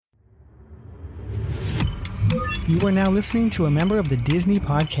You are now listening to a member of the Disney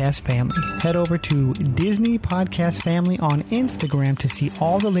Podcast family. Head over to Disney Podcast Family on Instagram to see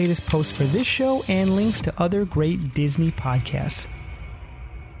all the latest posts for this show and links to other great Disney podcasts.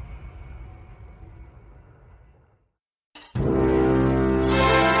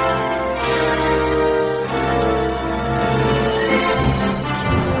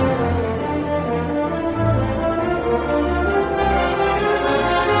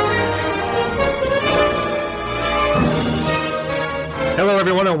 Hello,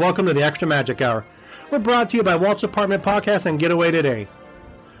 everyone, and welcome to the Extra Magic Hour. We're brought to you by Walt's Apartment Podcast and Getaway Today.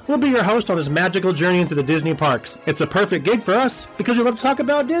 We'll be your host on this magical journey into the Disney parks. It's a perfect gig for us because we love to talk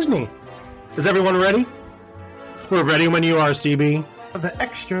about Disney. Is everyone ready? We're ready when you are, CB. The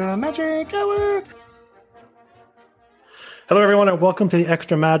Extra Magic Hour. Hello, everyone, and welcome to the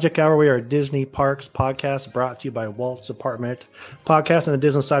Extra Magic Hour. We are a Disney Parks podcast brought to you by Walt's Apartment Podcast and the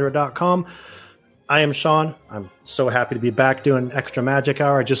DisneyInsider.com. I am Sean. I'm so happy to be back doing Extra Magic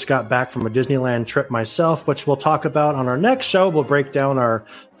Hour. I just got back from a Disneyland trip myself, which we'll talk about on our next show. We'll break down our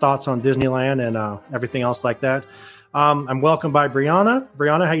thoughts on Disneyland and everything else like that. I'm welcomed by Brianna.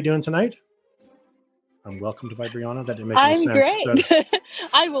 Brianna, how you doing tonight? I'm welcomed by Brianna. That didn't make any sense. I'm great.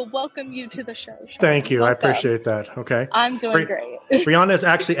 I will welcome you to the show, Sean. Thank you. Welcome. I appreciate that. Okay. I'm doing great. Brianna is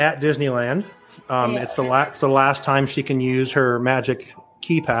actually at Disneyland. It's the last time she can use her magic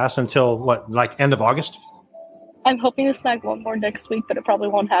key pass until end of August? I'm hoping to snag one more next week, but it probably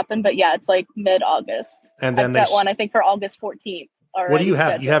won't happen. But yeah, it's like mid-August. And then I've got one, I think, for August 14th. What do you have?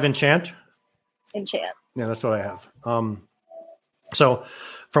 Scheduled. You have Enchant? Enchant. Yeah, that's what I have. So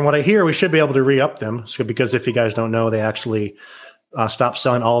from what I hear, we should be able to re-up them. So, because if you guys don't know, they actually stopped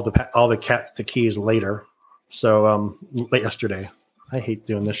selling all the keys later. So yesterday. I hate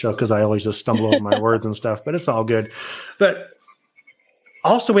doing this show because I always just stumble over my words and stuff, but it's all good. But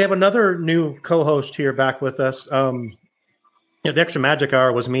also, we have another new co-host here back with us. The Extra Magic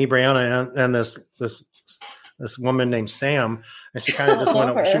Hour was me, Brianna, and this woman named Sam, and she kind of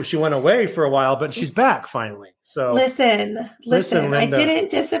just she went away for a while, but she's back finally. So listen, I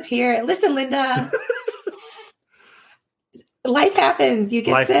didn't disappear. Listen, Linda. Life happens. You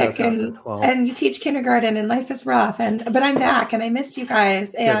get sick and you teach kindergarten and life is rough. But I'm back and I missed you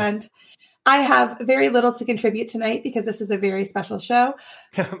guys. And I have very little to contribute tonight because this is a very special show.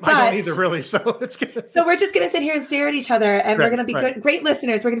 I don't either, really. So it's good. So we're just going to sit here and stare at each other, and we're going to be great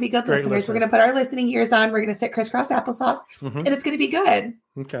listeners. We're going to be good listeners. We're going to put our listening ears on. We're going to sit crisscross applesauce, and it's going to be good.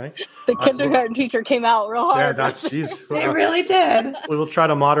 Okay. The kindergarten teacher came out real hard. They really did. We will try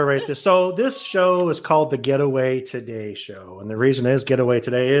to moderate this. So this show is called the Getaway Today Show, and the reason is Getaway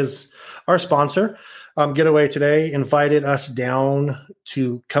Today is our sponsor. Getaway Today invited us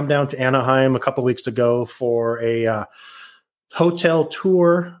to come down to Anaheim a couple weeks ago for a hotel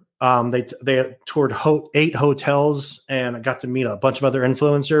tour. They toured 8 hotels and got to meet a bunch of other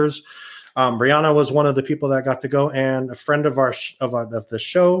influencers. Brianna was one of the people that got to go, and a friend of the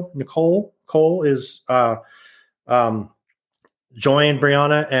show, Nicole. Cole is joined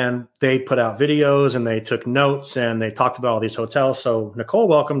Brianna, and they put out videos and they took notes and they talked about all these hotels. So Nicole,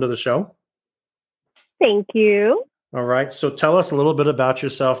 welcome to the show. Thank you. All right. So tell us a little bit about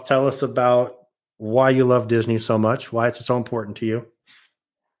yourself. Tell us about why you love Disney so much, why it's so important to you.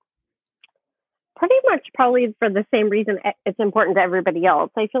 Pretty much probably for the same reason it's important to everybody else.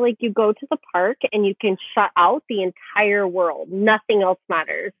 I feel like you go to the park and you can shut out the entire world. Nothing else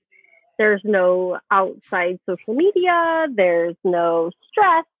matters. There's no outside social media. There's no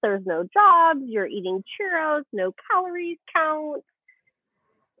stress. There's no jobs. You're eating churros. No calories count.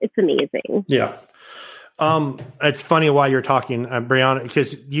 It's amazing. Yeah. It's funny why you're talking, Brianna,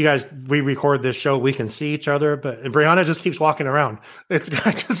 because you guys, we record this show, we can see each other, but Brianna just keeps walking around. There was a truck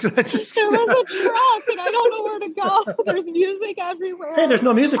and I don't know where to go. There's music everywhere. Hey, there's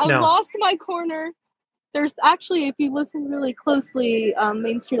no music now. I lost my corner. There's actually, if you listen really closely,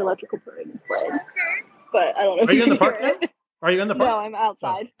 Main Street Electrical Parade is playing. But I don't know if you can hear it. Are you in the park? No, I'm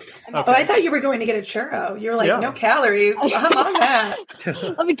outside. Oh, I thought you were going to get a churro. You're like, no calories. I'm on that.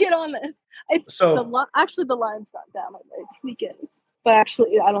 Let me get on this. The line's got down. I might sneak in. But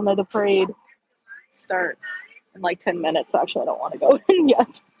actually, I don't know. The parade starts in like 10 minutes. So actually, I don't want to go in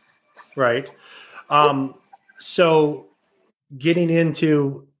yet. Right. So getting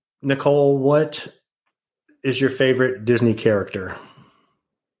into Nicole, what is your favorite Disney character?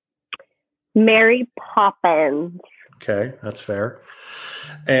 Mary Poppins. Okay, that's fair.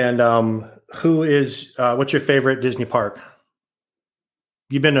 And what's your favorite Disney park?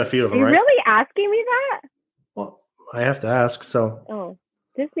 You've been to a few of them, right? Are you really asking me that? Well, I have to ask, so. Oh,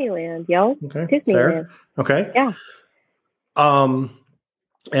 Disneyland, yo. Okay, Disneyland. fair. Okay. Yeah.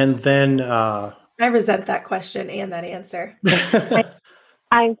 And then... Are I resent that question and that answer.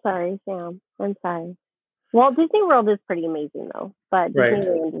 I'm sorry, Sam. I'm sorry. Walt Disney World is pretty amazing though, but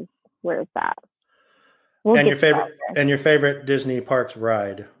Disneyland is where it's at. And your favorite Disney parks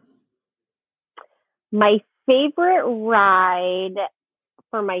ride? My favorite ride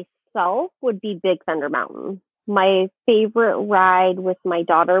for myself would be Big Thunder Mountain. My favorite ride with my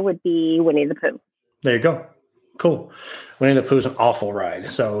daughter would be Winnie the Pooh. There you go. Cool. Winnie the Pooh's an awful ride,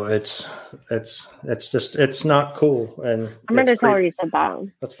 so it's not cool. And I'm going to tell her you said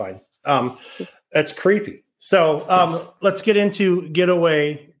that. That's fine. It's creepy. So let's get into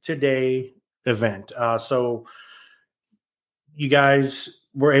Getaway Today event. So you guys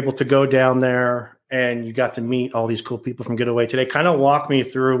were able to go down there and you got to meet all these cool people from Getaway Today. Kind of walk me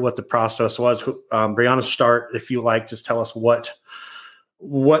through what the process was. Brianna, start if you like. Just tell us what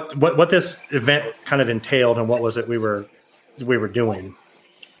this event kind of entailed and what was it we were doing.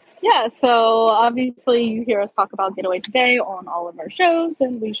 Yeah, so obviously you hear us talk about Getaway Today on all of our shows,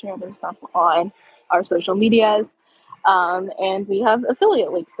 and we share their stuff on our social medias. And we have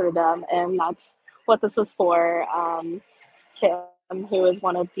affiliate links through them, and that's what this was for. Kim, who is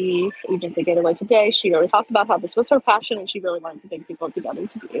one of the agents at Getaway Today, she really talked about how this was her passion, and she really wanted to bring people together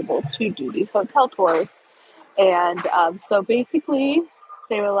to be able to do these hotel tours. And so basically,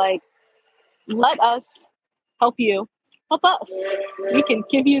 they were like, let us help you. Help us. We can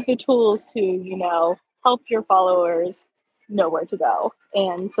give you the tools to, help your followers know where to go.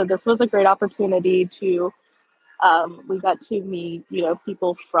 And so this was a great opportunity to, we got to meet,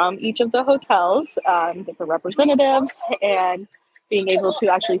 people from each of the hotels, different representatives, and being able to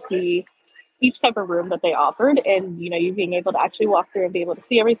actually see each type of room that they offered. And, you being able to actually walk through and be able to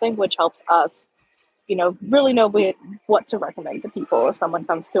see everything, which helps us, really know what to recommend to people. If someone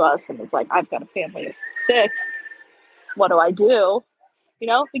comes to us and is like, I've got a family of 6, what do I do?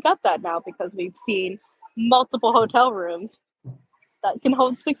 We got that now because we've seen multiple hotel rooms that can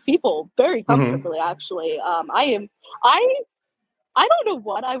hold 6 people very comfortably. Mm-hmm. Actually, I don't know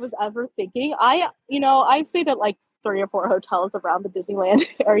what I was ever thinking. I've stayed at like 3 or 4 hotels around the Disneyland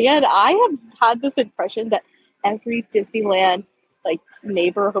area, and I have had this impression that every Disneyland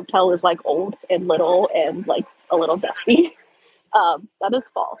neighbor hotel is old and little and a little dusty. That is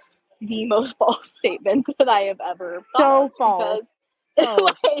false. The most false statement that I have ever thought. So false.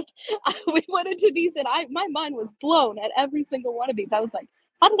 Because we went into these and my mind was blown at every single one of these. I was like,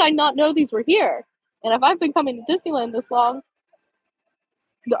 how did I not know these were here? And if I've been coming to Disneyland this long,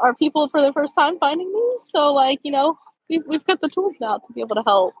 are people for the first time finding these? So we've got the tools now to be able to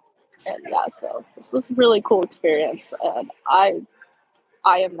help. And yeah, so this was a really cool experience. And I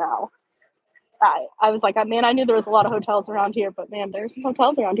am now. I was like, man, I knew there was a lot of hotels around here, but man, there's some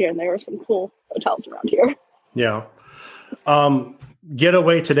hotels around here, and there are some cool hotels around here. Yeah.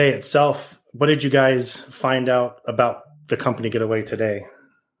 Getaway Today itself, what did you guys find out about the company Getaway Today?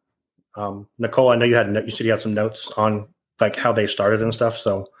 Nicole, I know you said you had some notes on how they started and stuff.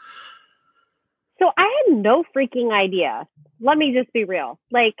 So I had no freaking idea. Let me just be real.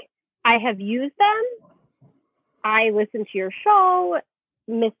 I have used them. I listen to your show.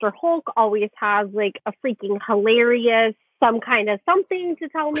 Mr. Hulk always has a freaking hilarious, some kind of something to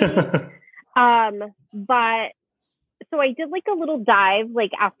tell me. But so I did a little dive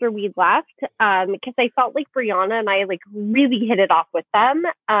after we left, because I felt like Brianna and I really hit it off with them.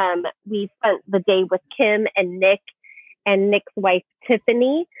 We spent the day with Kim and Nick and Nick's wife,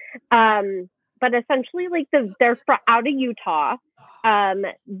 Tiffany. But essentially they're out of Utah.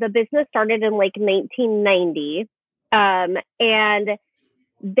 The business started in 1990. And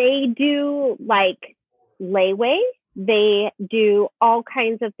they do layaway. They do all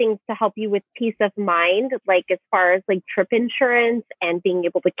kinds of things to help you with peace of mind, as far as trip insurance and being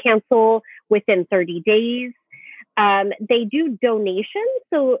able to cancel within 30 days. They do donations.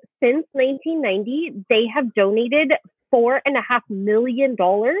 So since 1990, they have donated $4.5 million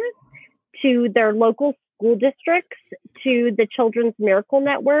to their local school districts, to the Children's Miracle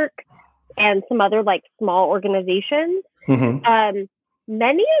Network, and some other small organizations. Mm-hmm.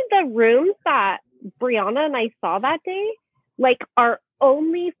 Many of the rooms that Brianna and I saw that day, are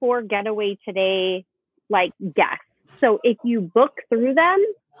only for Getaway Today, guests. So if you book through them,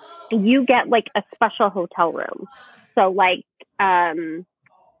 you get a special hotel room. So I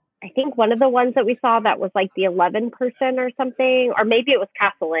think one of the ones that we saw that was the 11% or something, or maybe it was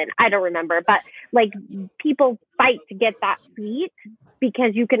Castle Inn. I don't remember, but people fight to get that suite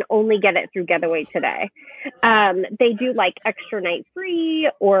because you can only get it through Getaway Today. They do extra night free,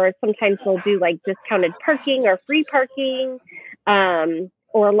 or sometimes they'll do discounted parking or free parking,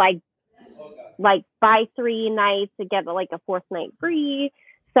 or buy 3 nights to get a 4th night free.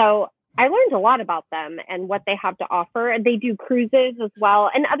 So I learned a lot about them and what they have to offer. They do cruises as well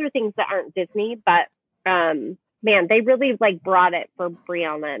and other things that aren't Disney, but man, they really like brought it for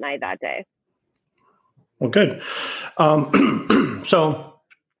Brianna and I that day. Well, good. So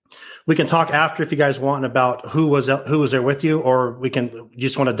we can talk after if you guys want about who was there with you, or we can you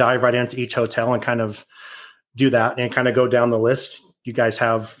just want to dive right into each hotel and kind of do that and kind of go down the list you guys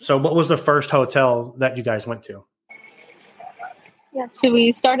have. So what was the first hotel that you guys went to? Yeah, so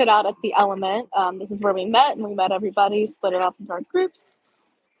we started out at the Element. This is where we met, and we met everybody, split it up into our groups,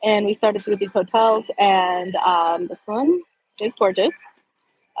 and we started through these hotels, and this one is gorgeous.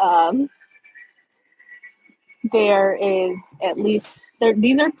 There is at least,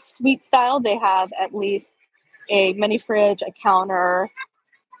 these are suite style. They have at least a mini fridge, a counter,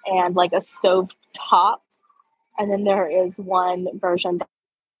 and like a stove top. And then there is one version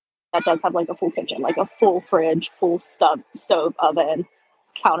that does have like a full kitchen, like a full fridge, full stove oven,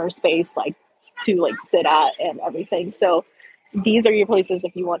 counter space, like to like sit at and everything. So these are your places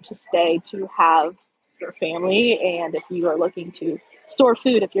if you want to stay to have your family, and if you are looking to store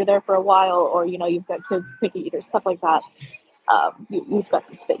food, if you're there for a while, or you know you've got kids, picky eaters, stuff like that. You've got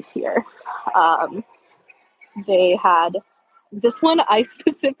the space here. They had this one. I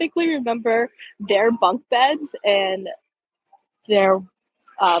specifically remember their bunk beds and their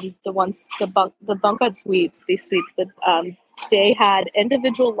the bunk bed suites. These suites, but they had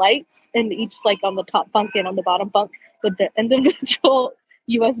individual lights, and each like on the top bunk and on the bottom bunk with the individual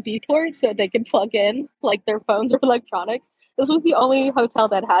USB ports, so they could plug in like their phones or electronics. This was the only hotel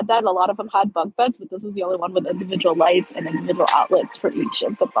that had that. A lot of them had bunk beds, but this was the only one with individual lights and individual outlets for each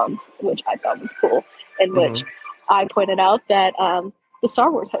of the bunks, which I thought was cool. And which I pointed out that the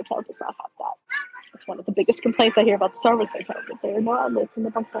Star Wars hotel does not have that. That's one of the biggest complaints I hear about the Star Wars hotel, that there are no outlets in the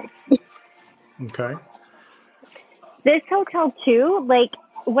bunk beds. Okay. This hotel too, like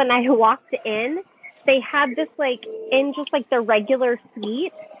when I walked in, they had this like in just like the regular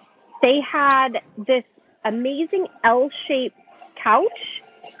suite, they had this amazing L-shaped couch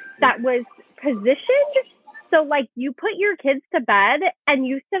that was positioned so like you put your kids to bed and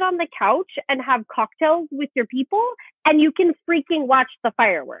you sit on the couch and have cocktails with your people, and you can freaking watch the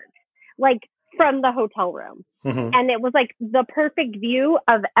fireworks like from the hotel room. And it was like the perfect view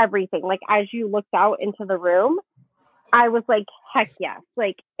of everything. Like as you looked out into the room, I was like, heck yes.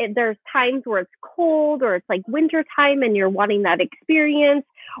 Like there's times where it's cold or it's like winter time and you're wanting that experience.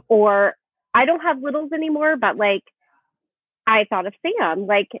 Or I don't have littles anymore, but like I thought of Sam,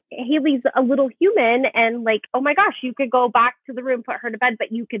 like Haley's a little human, and like, oh my gosh, you could go back to the room, put her to bed,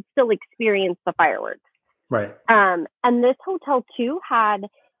 but you could still experience the fireworks. Right. And this hotel too had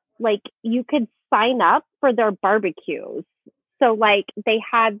like, you could sign up for their barbecues. So like they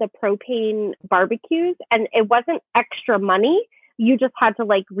had the propane barbecues, and it wasn't extra money. You just had to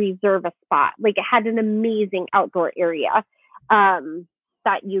like reserve a spot. Like it had an amazing outdoor area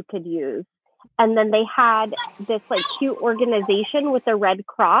that you could use. And then they had this like cute organization with the Red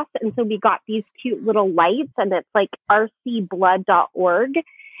Cross. And so we got these cute little lights, and it's like rcblood.org.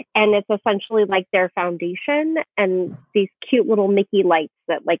 And it's essentially like their foundation, and these cute little Mickey lights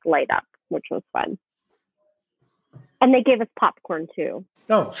that like light up, which was fun. And they gave us popcorn too.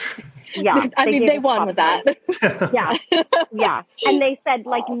 Oh, yeah. I mean, they won with that. Yeah. Yeah. And they said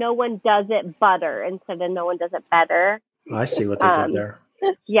like, no one does it butter instead of no one does it better. I see what they did there.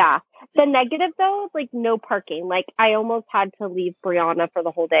 Yeah. The negative though, like no parking. Like I almost had to leave Brianna for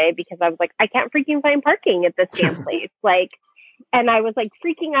the whole day because I was like, I can't freaking find parking at this damn place. Like, and I was like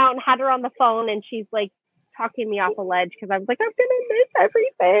freaking out and had her on the phone, and she's like talking me off a ledge because I was like, I'm gonna miss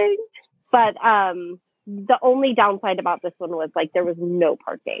everything. But the only downside about this one was like there was no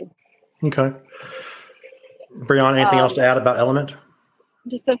parking. Okay. Brianna, anything else to add about Element?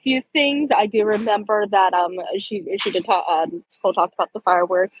 Just a few things. I do remember that she did talk about the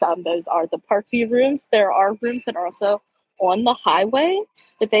fireworks. Those are the park view rooms. There are rooms that are also on the highway,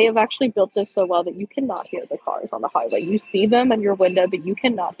 but they have actually built this so well that you cannot hear the cars on the highway. You see them in your window, but you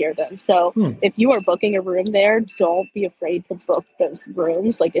cannot hear them. So if you are booking a room there, don't be afraid to book those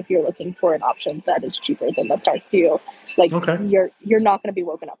rooms. Like if you're looking for an option that is cheaper than the park view, like you're not going to be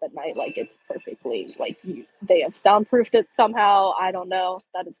woken up at night. Like it's perfectly like they have soundproofed it somehow. I don't know.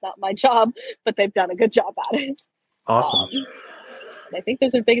 That is not my job, but they've done a good job at it. Awesome. I think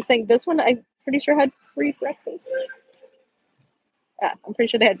those are the biggest thing. This one, I'm pretty sure had free breakfast. Yeah, I'm pretty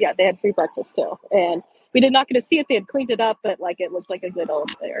sure they had free breakfast too. And we did not get to see it. They had cleaned it up, but like it looked like a good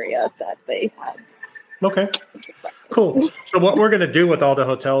old area that they had. Okay. Cool. So what we're going to do with all the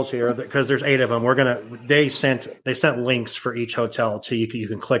hotels here, because there's 8 of them, they sent links for each hotel to you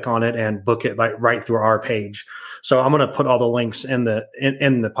can click on it and book it right through our page. So I'm going to put all the links in the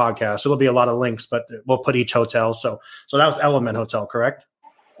podcast. So there'll be a lot of links, but we'll put each hotel. So that was Element Hotel, correct?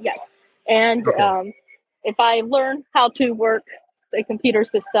 Yes. And okay. If I learn how to work the computer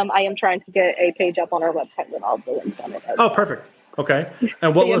system, I am trying to get a page up on our website with all the links on it. Oh, perfect. Okay.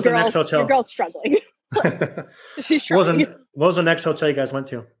 And what was the next hotel? Your girl's struggling. She's struggling. What was the next hotel you guys went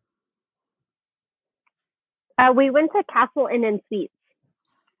to? We went to Castle Inn and Suites.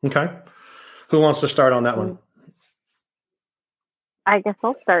 Okay. Who wants to start on that one? I guess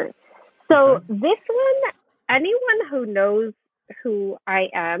I'll start. So this one, anyone who knows who I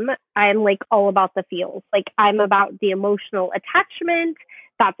am like all about the feels. Like I'm about the emotional attachment.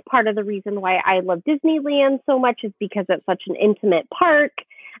 That's part of the reason why I love Disneyland so much, is because it's such an intimate park.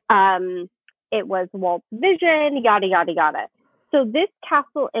 It was Walt's vision, yada, yada, yada. So this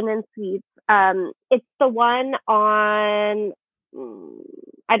Castle Inn and Suites, it's the one on,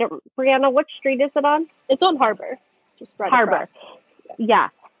 Brianna, what street is it on? It's on Harbor. Just right Harbor. Across. Yeah.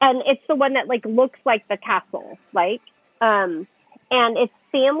 And it's the one that like looks like the castle, like, and it's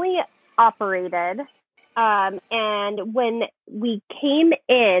family operated. And when we came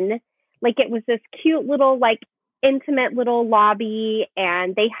in, like it was this cute little, like intimate little lobby,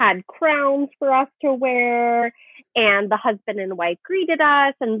 and they had crowns for us to wear, and the husband and wife greeted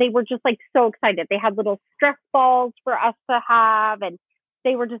us, and they were just like so excited. They had little stress balls for us to have, and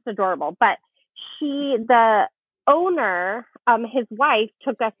they were just adorable. But the owner, his wife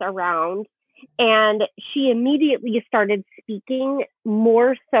took us around, and she immediately started speaking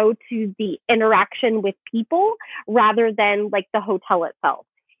more so to the interaction with people rather than like the hotel itself.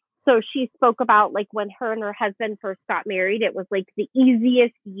 So she spoke about like when her and her husband first got married, it was like the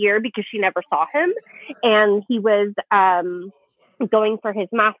easiest year because she never saw him. And he was going for his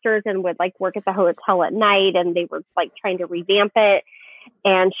master's and would like work at the hotel at night, and they were like trying to revamp it.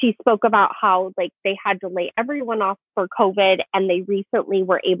 And she spoke about how like they had to lay everyone off for COVID, and they recently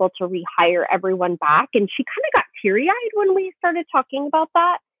were able to rehire everyone back. And she kind of got teary-eyed when we started talking about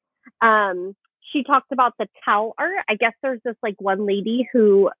that. She talked about the towel art. I guess there's this like one lady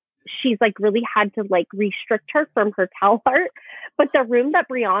who she's like really had to like restrict her from her towel art. But the room that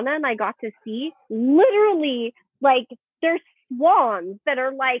Brianna and I got to see, literally like there's swans that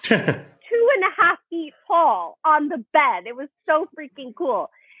are like 2.5 feet tall on the bed. It was so freaking cool.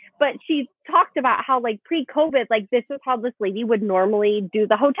 But she talked about how like pre-COVID, like this is how this lady would normally do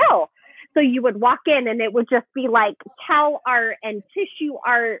the hotel. So you would walk in and it would just be like towel art and tissue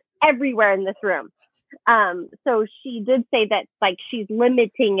art everywhere in this room. So she did say that like she's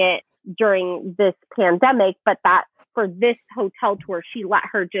limiting it during this pandemic, but that for this hotel tour, she let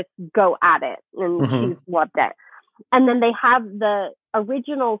her just go at it, and she's loved it. And then they have the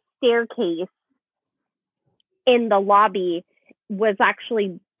original staircase in the lobby was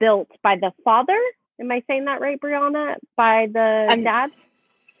actually built by the father. Am I saying that right, Brianna? By the dad?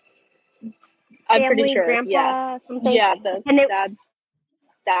 I'm pretty sure. Grandpa, something? Yeah, dad's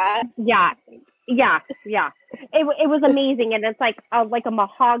dad. Yeah. It was amazing, and it's like a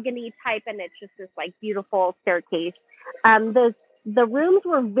mahogany type, and it's just this like beautiful staircase. The rooms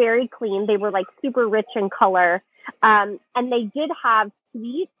were very clean. They were like super rich in color, and they did have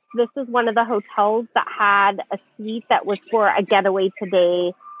suites. This is one of the hotels that had a suite that was for a getaway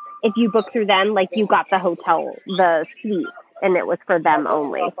today. If you book through them, like you got the suite, and it was for them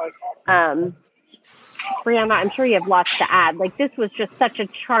only. Brianna, I'm sure you have lots to add. Like this was just such a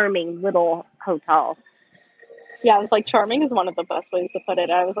charming little hotel. Yeah, I was like, charming is one of the best ways to put it.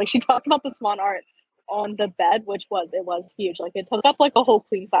 I was like, she talked about the swan art on the bed, which was huge. Like it took up like a whole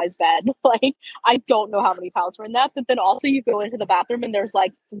queen size bed. Like I don't know how many towels were in that, but then also you go into the bathroom and there's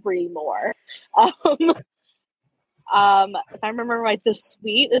like 3 more. If I remember right, the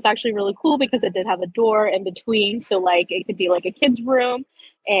suite is actually really cool because it did have a door in between, so like it could be like a kid's room,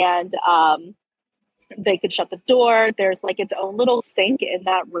 and they could shut the door. There's like its own little sink in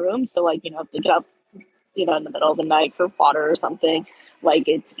that room, so like if they get up in the middle of the night for water or something, like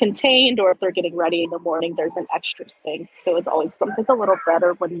it's contained, or if they're getting ready in the morning, there's an extra sink. So it's always something a little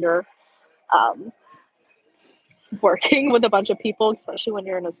better when you're working with a bunch of people, especially when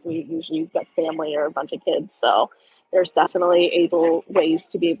you're in a suite. Usually you've got family or a bunch of kids, so there's definitely ways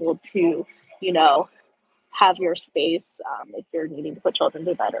to be able to have your space if you're needing to put children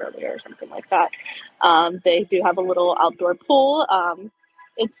to bed earlier or something like that. They do have a little outdoor pool.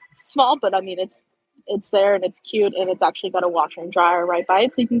 It's small, but I mean it's there and it's cute, and it's actually got a washer and dryer right by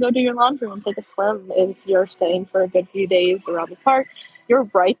it, so you can go do your laundry and take a swim if you're staying for a good few days around the park. You're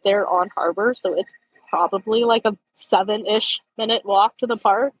right there on Harbor, so it's probably like a 7-ish minute walk to the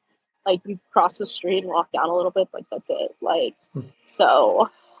park. Like you cross the street and walk down a little bit, like that's it. Like,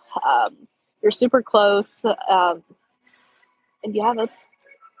 so you're super close. And yeah, that's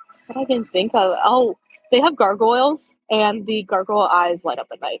what I can think of. Oh, they have gargoyles and the gargoyle eyes light up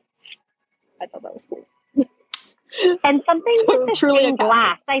at night. I thought that was cool. And something with the stained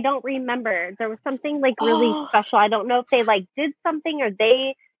glass. I don't remember. There was something like really special. I don't know if they like did something or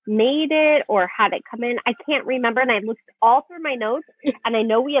they made it or had it come in. I can't remember. And I looked all through my notes and I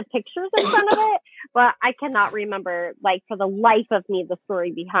know we have pictures in front of it, but I cannot remember like for the life of me the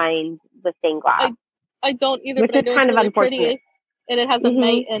story behind the stained glass. I don't either, which but is kind of really unfortunate. Pretty. And it has a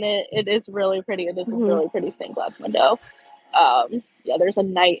night in it. It is really pretty. It is a really pretty stained glass window. Yeah, there's a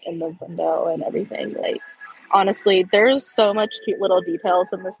night in the window and everything. Like, honestly, there's so much cute little details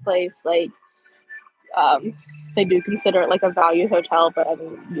in this place. Like, they do consider it like a value hotel, but I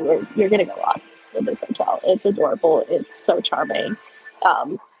mean, you're getting a lot with this hotel. It's adorable. It's so charming.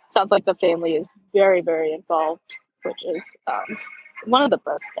 Sounds like the family is very, very involved, which is one of the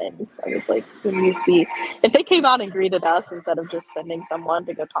best things. I was like, when you see, if they came out and greeted us instead of just sending someone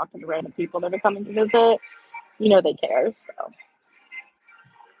to go talk to the random people that are coming to visit, you know they care. So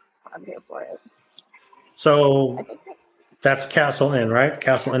I'm here for it. So that's Castle Inn, right?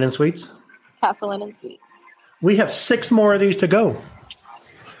 Castle Inn and Suites? Castle Inn and Suites. We have 6 more of these to go.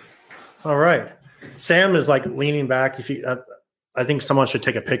 All right. Sam is like leaning back. If you, I think someone should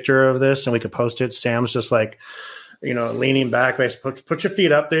take a picture of this and we could post it. Sam's just like, you know, leaning back. Put your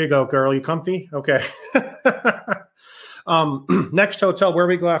feet up. There you go, girl. You comfy? Okay. Next hotel. Where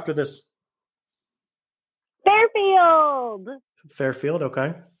we go after this? Fairfield. Fairfield.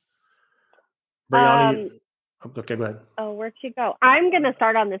 Okay. Brianna. Okay, go ahead. Oh, where'd she go? I'm going to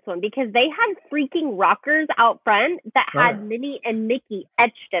start on this one because they had freaking rockers out front that had Minnie and Mickey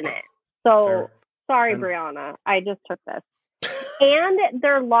etched in it. So sorry, Brianna. I just took this. And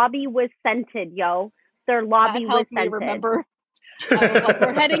their lobby was scented, yo. Their lobby was scented. Remember, I was like,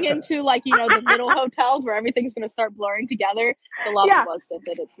 we're heading into like, you know, the middle hotels where everything's going to start blurring together. The lobby was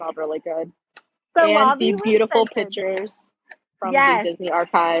scented. It smelled really good. And the beautiful pictures from the Disney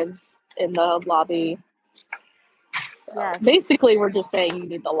archives in the lobby. Basically, we're just saying you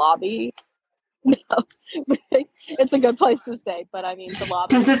need the lobby. No, it's a good place to stay, but I mean the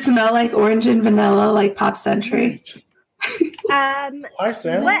lobby. Does it smell like orange and vanilla, like Pop Century? Hi,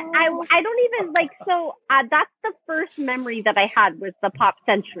 Sam. What I don't even like. So that's the first memory that I had was the Pop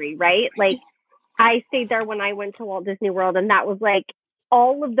Century, right? Like I stayed there when I went to Walt Disney World, and that was like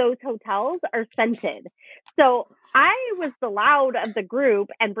all of those hotels are scented. So I was the loud of the group,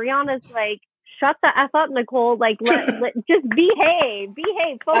 and Brianna's like, shut the F up, Nicole. Like, let just behave,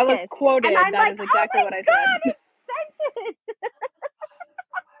 focus. I was quoted. And I'm that like, is exactly what I said.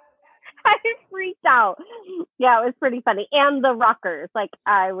 I freaked out. Yeah, it was pretty funny. And the rockers, like,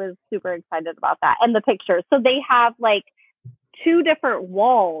 I was super excited about that. And the pictures. So they have, like, 2 different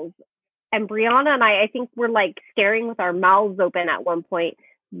walls. And Brianna and I think we're, like, staring with our mouths open at one point.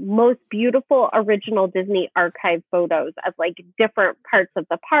 Most beautiful original Disney archive photos of like different parts of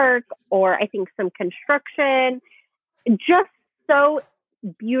the park, or I think some construction, just so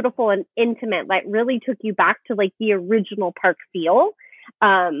beautiful and intimate, like really took you back to like the original park feel,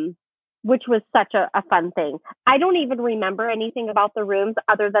 which was such a fun thing. I don't even remember anything about the rooms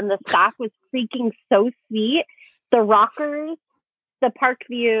other than the staff was freaking so sweet. The rockers, the park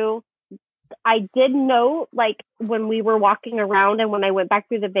view. I did note, like, when we were walking around and when I went back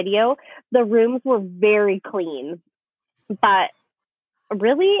through the video, the rooms were very clean. But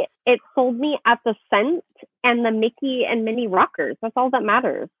really, it sold me at the scent and the Mickey and Minnie rockers. That's all that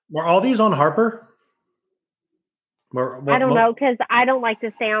matters. Were all these on Harper? I don't know, because I don't like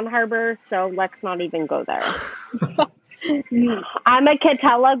to stay on Harbor, so let's not even go there. I'm a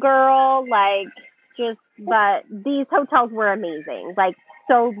Catella girl, but these hotels were amazing. Like,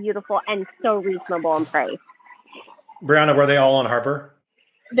 so beautiful and so reasonable in price. Brianna, were they all on Harbor?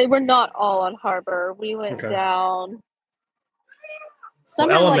 They were not all on Harbor. We went down. Some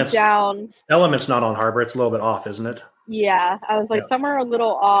are Elements, like down. Element's not on Harbor. It's a little bit off, isn't it? Yeah, I was like, some are a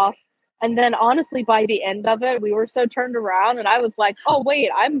little off. And then honestly, by the end of it, we were so turned around and I was like, oh, wait,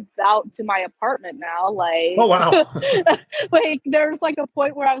 I'm out to my apartment now. Like, oh, wow. Like, there's like a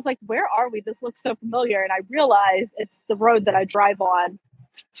point where I was like, where are we? This looks so familiar. And I realized it's the road that I drive on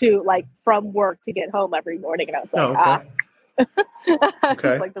to like from work to get home every morning. And I was like, I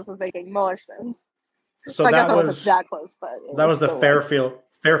was like, this is making more sense. So I that guess I was wasn't that close, but that was the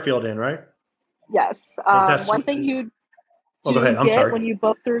Fairfield Inn, right? Yes. One thing you go ahead. I'm sorry. When you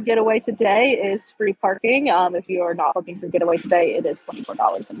book through Getaway Today is free parking. If you are not booking through Getaway Today, it is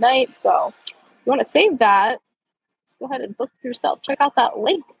 $24 a night. So you want to save that, just go ahead and book yourself. Check out that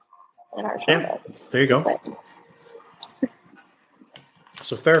link in our show notes. There you go.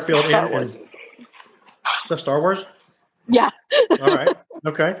 So Fairfield Inn is that Star Wars? Yeah. All right.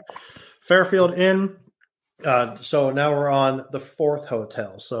 Okay. Fairfield Inn. So now we're on the fourth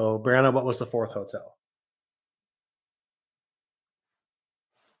hotel. So Brianna, what was the fourth hotel?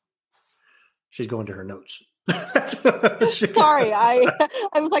 She's going to her notes. Sorry, I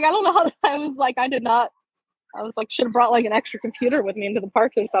was like, I don't know how. I was like, should have brought like an extra computer with me into the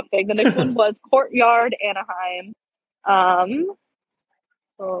park or something. The next one was Courtyard Anaheim.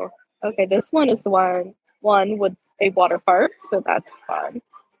 Oh, okay, this one is the one with a water park, so that's fun.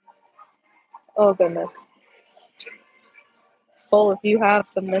 Oh goodness. Well, if you have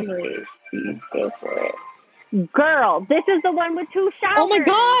some memories, please go for it. Girl, this is the one with 2 showers. Oh my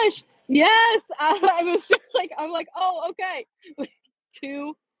gosh! Yes, I was just like, I'm like, oh, okay.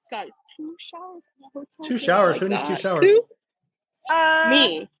 2 showers. 2 showers. Who needs 2 showers?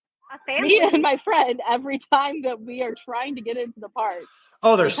 Me and my friend. Every time that we are trying to get into the parks.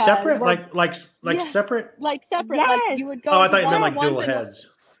 Oh, they're separate, like separate, like separate. Yes. Like you would go. Oh, I thought you meant like dual heads.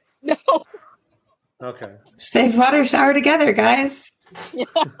 No. Okay. Save water, shower together, guys. Yeah.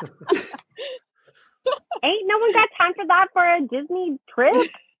 Ain't no one got time for that for a Disney trip.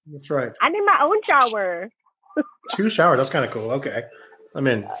 That's right. I need my own shower. 2 showers. That's kind of cool. Okay. I'm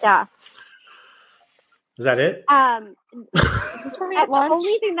in. Yeah. Is that it? The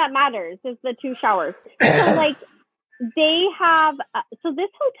only thing that matters is the 2 showers. So, like, they have, so this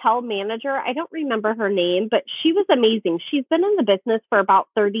hotel manager, I don't remember her name, but she was amazing. She's been in the business for about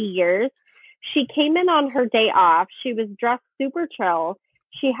 30 years. She came in on her day off. She was dressed super chill.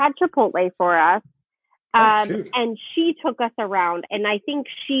 She had Chipotle for us. And she took us around. And I think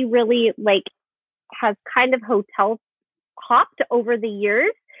she really, like, has kind of hotel hopped over the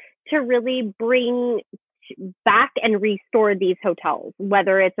years to really bring back and restore these hotels,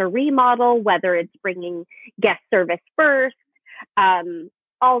 whether it's a remodel, whether it's bringing guest service first,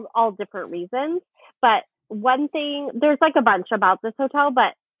 all different reasons. But one thing, there's like a bunch about this hotel,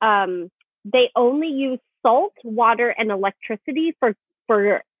 but they only use salt, water, and electricity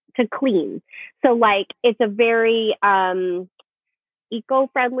to clean. So like it's a very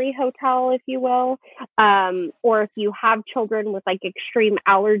eco-friendly hotel, if you will. Or if you have children with like extreme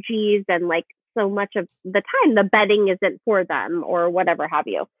allergies and like so much of the time the bedding isn't for them or whatever have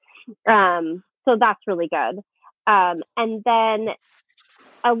you. So that's really good. And then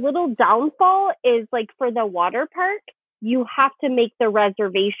a little downfall is like for the water park, you have to make the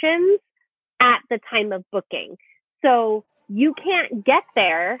reservations at the time of booking. So you can't get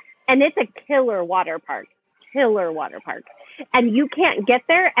there, and it's a killer water park. And you can't get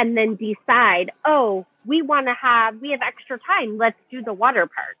there and then decide, oh, we have extra time. Let's do the water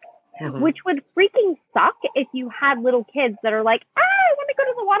park. Mm-hmm. Which would freaking suck if you had little kids that are like, I want to go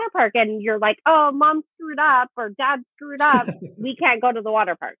to the water park. And you're like, oh, mom screwed up or dad screwed up. We can't go to the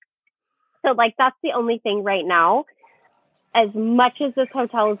water park. So like, that's the only thing right now. As much as this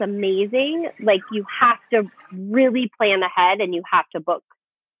hotel is amazing, like you have to really plan ahead and you have to book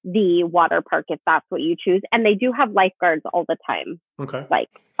the water park if that's what you choose. And they do have lifeguards all the time. Okay. Like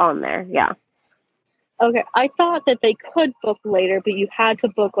on there. Yeah. Okay. I thought that they could book later, but you had to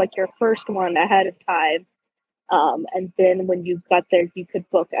book like your first one ahead of time. And then when you got there, you could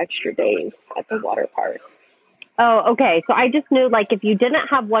book extra days at the water park. Oh, okay. So I just knew like if you didn't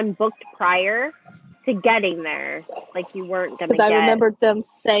have one booked prior to getting there, like you weren't going to get. Because I remembered them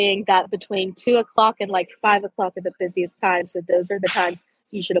saying that between 2:00 and like 5:00 are the busiest times. So those are the times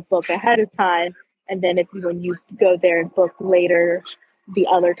you should have booked ahead of time. And then when you go there and book later, the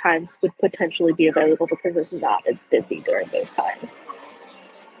other times would potentially be available because it's not as busy during those times.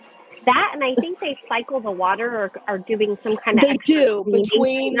 That, and I think they cycle the water or are doing some kind of. They do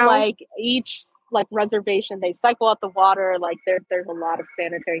between like each like reservation. They cycle out the water. Like there's a lot of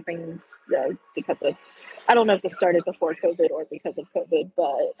sanitary things because of. I don't know if this started before COVID or because of COVID,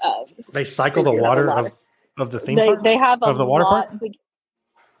 but they cycle the water of the theme park. They have of the water park.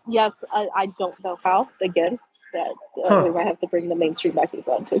 Yes, I don't know how. Again, that we might have to bring the mainstream Beckies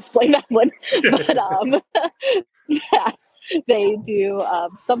on to explain that one. But yeah, they do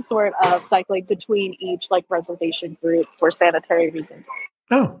some sort of cycling between each like reservation group for sanitary reasons.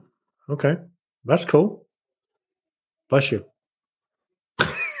 Oh, okay, that's cool. Bless you.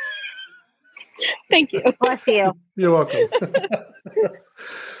 Thank you. Bless you. You're welcome.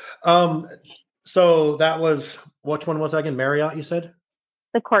 So that was, which one was that again? Marriott, you said?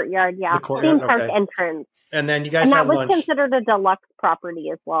 The Courtyard, yeah. The Courtyard, theme park okay. entrance. And then you guys have lunch. And that was considered a deluxe property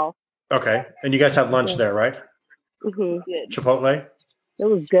as well. Okay. And you guys have lunch there, right? Mm-hmm. Chipotle? It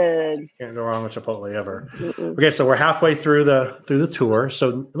was good. Can't go wrong with Chipotle ever. Mm-mm. Okay, so we're halfway through the tour.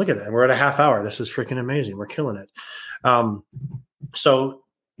 So look at that. We're at a half hour. This is freaking amazing. We're killing it. So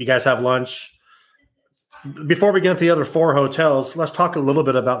you guys have lunch. Before we get into the other 4 hotels, let's talk a little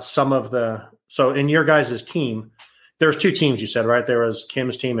bit about some of the. So in your guys' team, there was 2 teams. You said, right? There was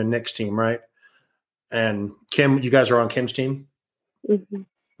Kim's team and Nick's team, right? And Kim, you guys are on Kim's team. Mm-hmm.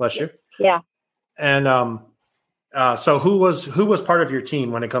 Bless you. Yeah. And so who was part of your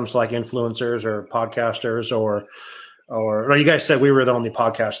team when it comes to like influencers or podcasters or you guys said we were the only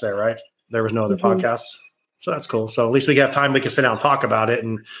podcast there, right? There was no other podcasts. So that's cool. So at least we have time. We can sit down and talk about it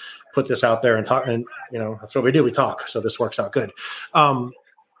and put this out there and talk. And, that's what we do. We talk. So this works out good.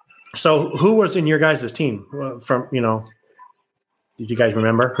 So who was in your guys' team from, did you guys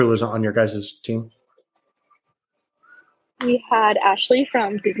remember who was on your guys' team? We had Ashley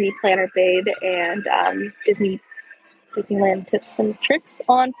from Disney Planner Babe and Disneyland Tips and Tricks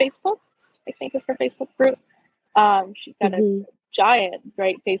on Facebook, I think is her Facebook group. She's got a giant,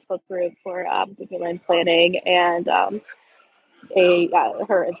 great Facebook group for Disneyland planning, and her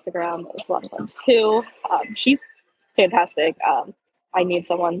Instagram is a lot of fun too. She's fantastic. I need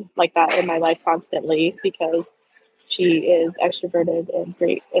someone like that in my life constantly because she is extroverted and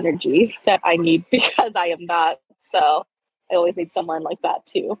great energy that I need because I am not. So I always need someone like that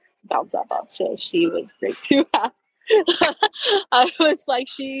to bounce up off. So she was great to have. I was like,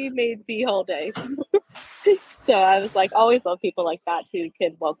 she made the whole day. So I was like, always love people like that who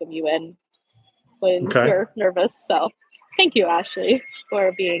can welcome you in when you're nervous. So thank you, Ashley,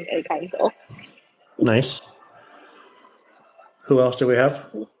 for being a kind soul. Nice. Who else do we have?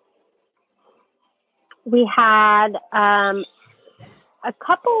 We had a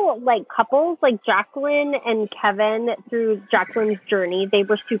couple couples like Jacqueline and Kevin through Jacqueline's journey. They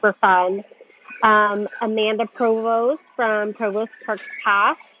were super fun. Amanda Provost from Provost Park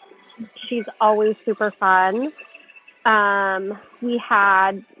Pass. She's always super fun. We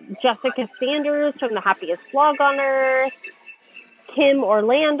had Jessica Sanders from The Happiest Vlog on Earth. Kim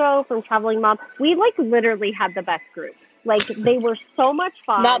Orlando from Traveling Mom. We literally had the best group. They were so much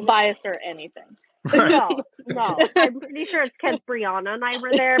fun. Not biased or anything. No. I'm pretty sure it's because Brianna and I were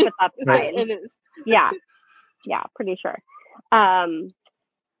there, but that's fine. It is. Yeah, pretty sure.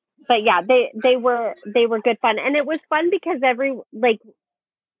 But yeah, they were good fun, and it was fun because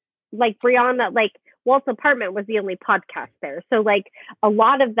Brianna, Walt's apartment was the only podcast there, so a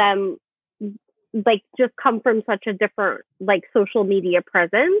lot of them just come from such a different social media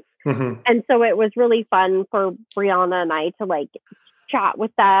presence, and so it was really fun for Brianna and I to chat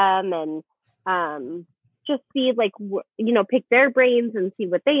with them and just see pick their brains and see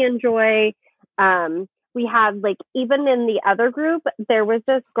what they enjoy. We had even in the other group, there was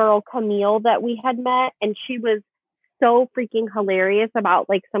this girl, Camille, that we had met, and she was so freaking hilarious about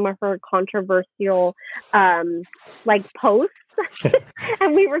some of her controversial posts.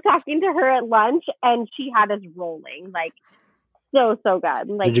 And we were talking to her at lunch, and she had us rolling so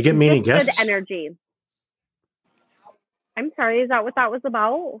good. Did you get me any guests? Good energy. I'm sorry, is that what that was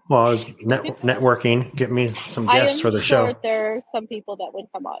about? Well, I was networking. Get me some guests for the show. There are some people that would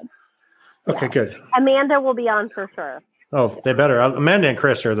come on. Okay, good. Amanda will be on for sure. Oh, they better. Amanda and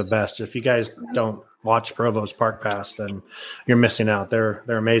Chris are the best. If you guys don't watch Provost Park Pass, then you're missing out. They're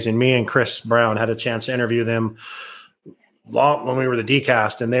amazing. Me and Chris Brown had a chance to interview them when we were the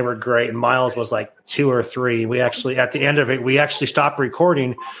D-Cast, and they were great. And Miles was 2 or 3. We actually, at the end of it, we actually stopped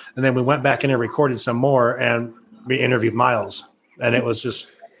recording, and then we went back in and recorded some more, and we interviewed Miles, and it was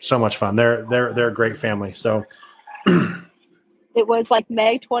just so much fun. They're a great family. So. It was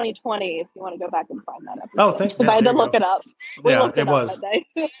May 2020. If you want to go back and find that episode. Oh, thanks. I had to look it up. It was.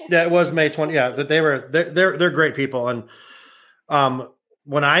 Yeah, it was May 20. Yeah, they're great people. And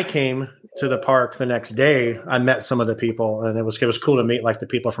when I came to the park the next day, I met some of the people, and it was cool to meet the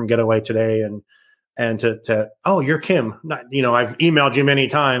people from Getaway Today and to you're Kim. I've emailed you many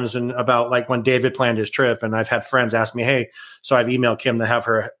times and about when David planned his trip, and I've had friends ask me, hey, so I've emailed Kim to have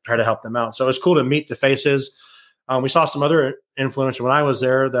her try to help them out. So it was cool to meet the faces. We saw some other influencers when I was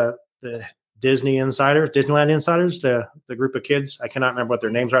there, the Disneyland Insiders, the group of kids. I cannot remember what their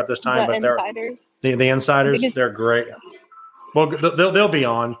names are at this time, but the Insiders, they're great. Well, they'll be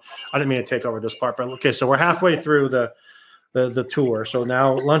on. I didn't mean to take over this part, but okay, so we're halfway through the tour. So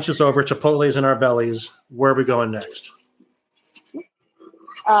now lunch is over, Chipotle's in our bellies. Where are we going next?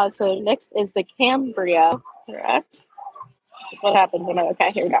 So next is the Cambria, correct? This is what happens when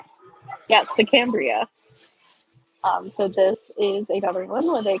here we go. Yeah, it's the Cambria. So this is another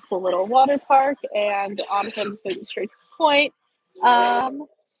one with a cool little water park, and honestly, I'm just going straight to the point.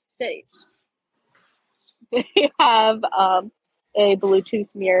 They have a Bluetooth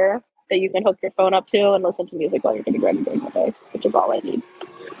mirror that you can hook your phone up to and listen to music while you're getting ready during the day, which is all I need.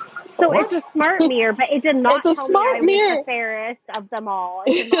 So it's a smart mirror, but it did not it's a tell smart me I mirror. was the fairest of them all.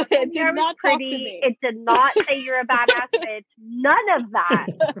 It did not tell me I was pretty. It did not say you're a badass bitch. None of that.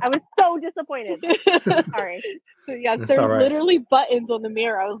 I was so disappointed. Sorry. Yes, there's literally buttons on the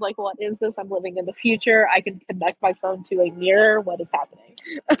mirror. I was like, what is this? I'm living in the future. I can connect my phone to a mirror. What is happening?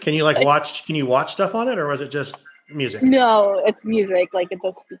 Can you watch stuff on it, or was it just music? No, it's music. Like it's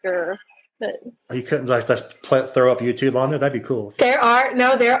a speaker. You couldn't throw up YouTube on it? That'd be cool. There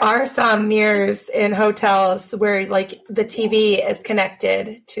are some mirrors in hotels where like the TV is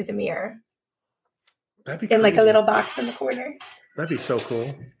connected to the mirror. That'd be in crazy. Like a little box in the corner. That'd be so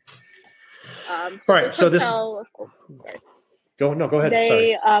cool. All right, so hotel, go ahead.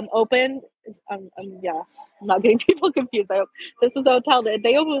 They opened. I'm not getting people confused. This is a hotel that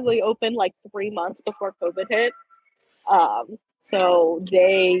they only opened like 3 months before COVID hit. So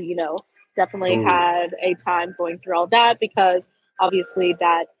they, definitely had a time going through all that because obviously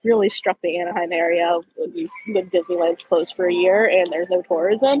that really struck the Anaheim area when Disneyland's closed for a year and there's no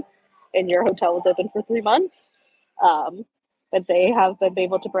tourism and your hotel was open for 3 months. But they have been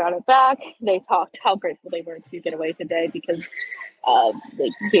able to bring it back. They talked how grateful they were to get away today because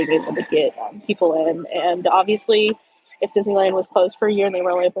being able to get people in. And obviously if Disneyland was closed for a year and they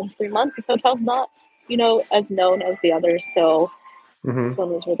were only open 3 months, this hotel's not, as known as the others. So this one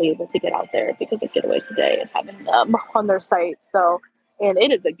was really able to get out there because of Getaway Today and having them on their site. So, and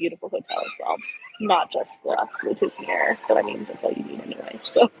it is a beautiful hotel as well, not just the Bluetooth mirror, but I mean, that's all you need anyway.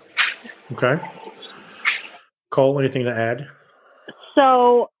 So, okay. Cole, anything to add?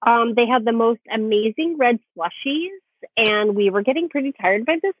 So, they had the most amazing red slushies, and we were getting pretty tired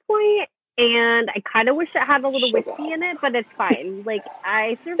by this point. And I kind of wish it had a little whiskey in it, but it's fine. Like,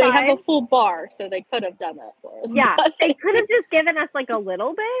 I survived. They have a full bar, so they could have done that for us. Yeah, they could have just given us, like, a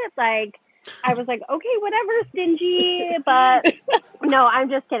little bit. Like, I was like, okay, whatever, stingy. But, no, I'm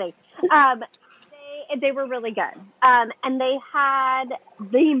just kidding. They were really good. And they had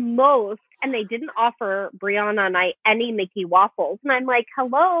the most, and they didn't offer Brianna and I any Mickey waffles. And I'm like,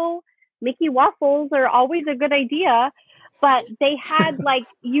 hello, Mickey waffles are always a good idea. But they had, like,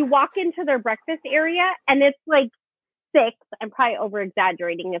 you walk into their breakfast area, and it's, like, 6. I'm probably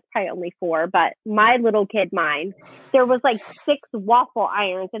over-exaggerating. It's probably only 4. But my little kid mind, there was, like, 6 waffle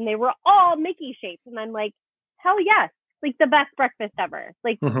irons, and they were all Mickey shaped. And I'm like, hell yes. Like, the best breakfast ever.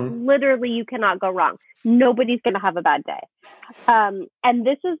 Like, literally, you cannot go wrong. Nobody's going to have a bad day. And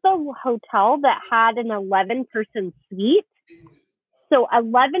this is the hotel that had an 11-person suite. So,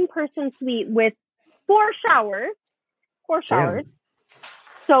 11-person suite with 4 showers. 4 showers. Damn.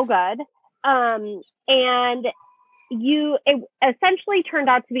 So good. And it essentially turned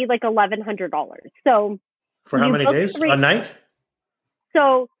out to be like $1,100. So for how many days? A night?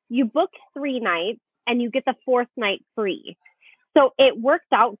 So you book 3 nights and you get the 4th night free. So it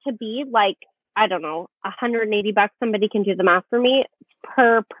worked out to be like, I don't know, $180. Somebody can do the math for me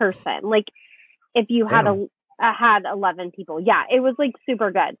per person. Like if you had had 11 people. Yeah, it was like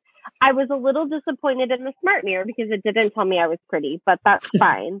super good. I was a little disappointed in the smart mirror because it didn't tell me I was pretty, but that's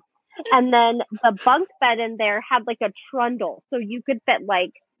fine. And then the bunk bed in there had like a trundle, so you could fit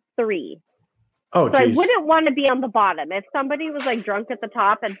like 3. Oh, so geez. I wouldn't want to be on the bottom. If somebody was like drunk at the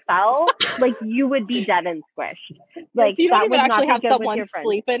top and fell, like you would be dead and squished. Like you don't that even would actually not have someone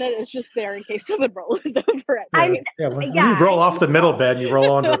sleep in it. It's just there in case someone rolls over it. When you roll off the middle bed, you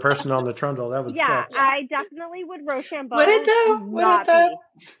roll onto the person on the trundle. That would suck. I definitely would Rochambeau. Would it though?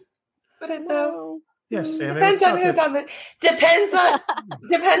 Would it though? Yes, Sam. Depends on who's on the.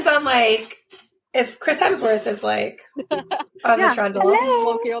 Depends on like if Chris Hemsworth is like on the trundle.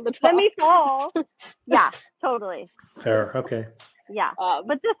 Loki on the top. Let me fall. Yeah, totally. Fair. Okay. Yeah,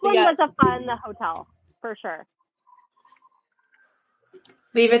 but this one was a fun hotel for sure.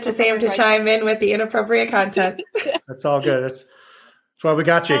 Leave it to Sam to chime in with the inappropriate content. That's all good. That's why we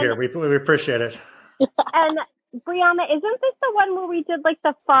got you here. We appreciate it. And Brianna, isn't this the one where we did like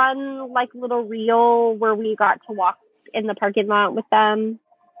the fun, like little reel where we got to walk in the parking lot with them?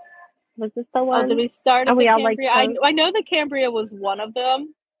 Was this the one? Did we start at the Cambria? I know the Cambria was one of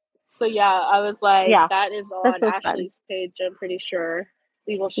them. So yeah, I was like, that is on Ashley's page. I'm pretty sure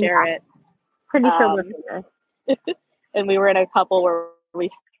we will share it. Pretty sure we're here. And we were in a couple where we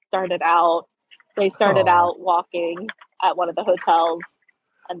started out. They started out walking at one of the hotels,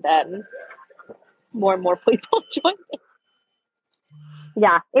 and then more and more people joined.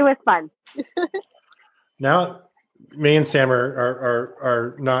 Yeah, it was fun. Now, me and Sam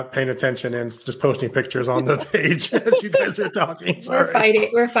are not paying attention and just posting pictures on the page as you guys are talking. Sorry.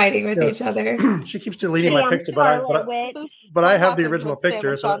 We're fighting with each other. She keeps deleting my picture, but I have the original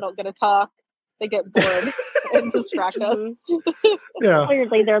picture. Sam and Sean don't get to talk. They get bored and distract us. Yeah.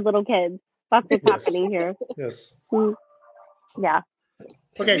 Clearly, they're little kids. That's what's happening here. Yes. Yeah.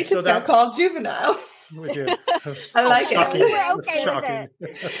 Okay. We just got called juvenile. We did. I like shocking. it. You were okay shocking.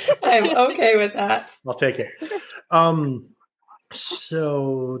 with it. I'm okay with that. I'll take it.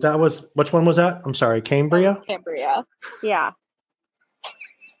 So that was, which one was that? I'm sorry, Cambria? Cambria. Yeah.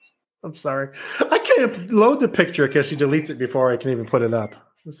 I'm sorry. I can't load the picture because she deletes it before I can even put it up.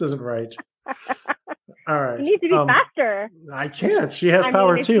 This isn't right. All right. You need to be faster. I can't. She has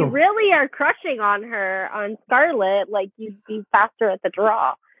power if too. You really are crushing on her on Scarlet, like you'd be faster at the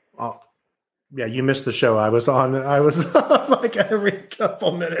draw. Oh, yeah, you missed the show. I was on like every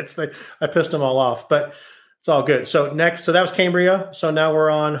couple minutes. I pissed them all off, but it's all good. So that was Cambria. So now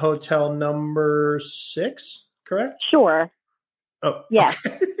we're on hotel number 6, correct? Sure. Oh, yes.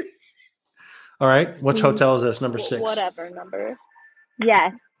 Okay. All right. Which hotel is this? Number 6. Whatever number.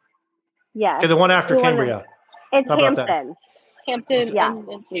 Yes. Yes. Okay, the one after Cambria. It's Hampton. Hampton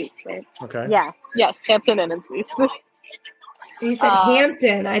and Suites, right? Okay. Yeah. Yes, Hampton and Suites. You said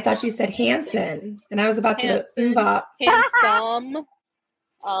Hampton. I thought you said Hanson, and I was about to mbop. Handsome.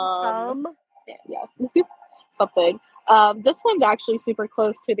 Yeah. Something. This one's actually super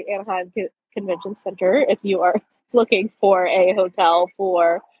close to the Anaheim Convention Center if you are looking for a hotel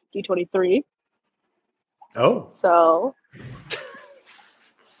for D23. Oh. So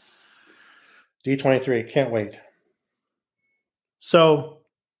D23, can't wait. So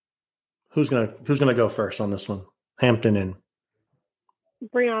who's gonna go first on this one? Hampton Inn.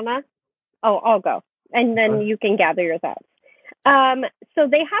 Brianna? Oh, I'll go. And then you can gather your thoughts. So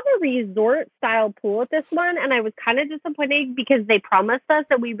they have a resort-style pool at this one, and I was kind of disappointed because they promised us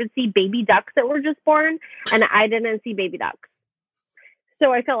that we would see baby ducks that were just born, and I didn't see baby ducks.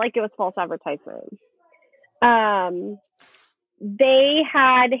 So I felt like it was false advertisement. They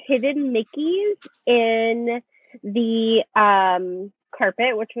had hidden Mickeys in the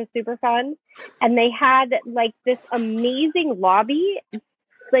carpet, which was super fun. And they had like this amazing lobby.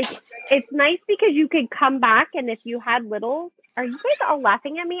 Like, it's nice because you could come back, and if you had littles, are you guys all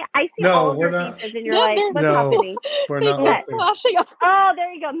laughing at me? I see all of your faces, and you're like, what's happening? We're not laughing. Oh, there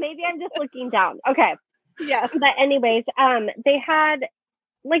you go. Maybe I'm just looking down. Okay. Yeah. But anyways, they had,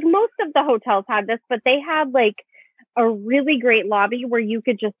 like, most of the hotels had this, but they had like a really great lobby where you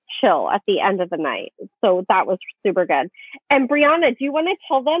could just chill at the end of the night. So that was super good. And Brianna, do you want to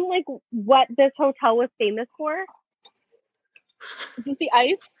tell them like what this hotel was famous for? Is this the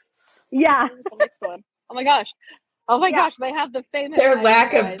ice? Yeah. This is the next one. Oh my gosh. They have the famous their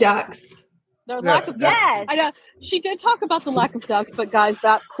lack of ducks. Their lack of ducks. Yes. I know. She did talk about the lack of ducks, but guys,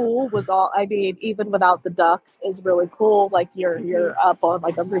 that pool was all, I mean, even without the ducks is really cool. Like you're up on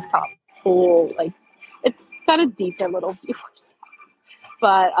like a rooftop pool. Like it's got a decent little view.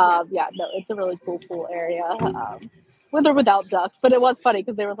 But it's a really cool pool area. With or without ducks. But it was funny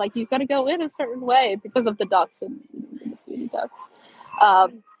because they were like, you've got to go in a certain way because of the ducks and the sweetie ducks.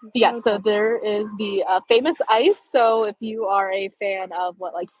 So there is the famous ice. So if you are a fan of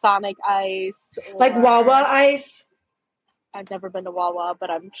like Sonic Ice, like Wawa Ice. I've never been to Wawa, but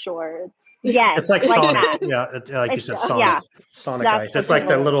I'm sure it's like Sonic. That. Yeah, like you said, Sonic. Sonic Ice. It's like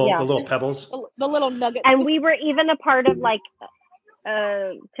the little pebbles, the little nuggets. And we were even a part of like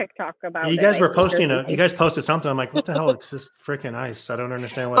TikTok about you guys were posting you guys posted something. I'm like, what the hell? It's just freaking ice. I don't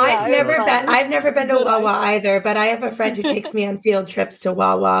understand what I've never been to Wawa either, but I have a friend who takes me on field trips to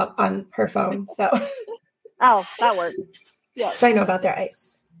Wawa on her phone. So that works. Yeah. So I know about their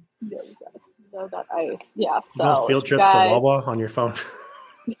ice. Yeah, know that ice. Yeah. So field trips to Wawa on your phone.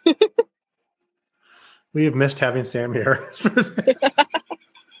 We have missed having Sam here.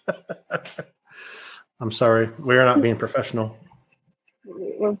 I'm sorry. We are not being professional.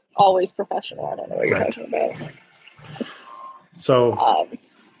 We're always professional. I don't know what you're talking about. So,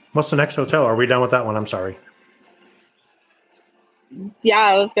 what's the next hotel? Are we done with that one? I'm sorry. Yeah,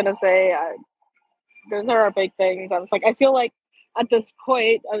 I was gonna say those are our big things. I was like, I feel like at this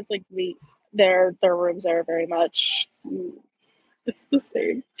point, I was like, their rooms are very much it's the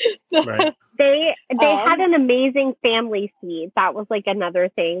same. Right. They had an amazing family suite. That was like another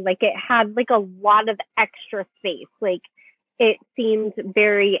thing. Like it had like a lot of extra space. Like it seemed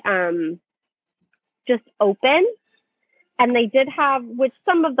very just open. And they did have, which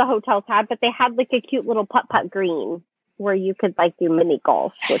some of the hotels had, but they had like a cute little putt-putt green where you could like do mini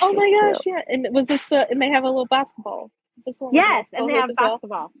golf. Oh my gosh, yeah. And and they have a little basketball. Yes, and they have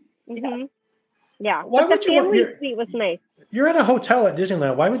basketball. Mm-hmm. Yeah. Why would the family suite was nice. You're at a hotel at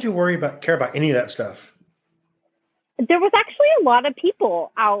Disneyland. Why would you care about any of that stuff? There was actually a lot of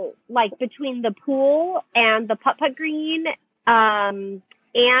people out, like between the pool and the putt-putt green and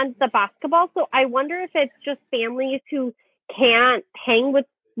the basketball. So I wonder if it's just families who can't hang with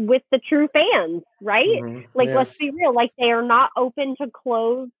the true fans, right? Mm-hmm. Like, let's be real. Like, they are not open to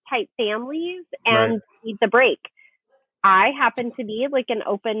closed type families and need the break. I happen to be like an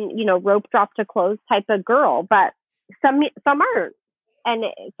open, rope drop to close type of girl, but some aren't. And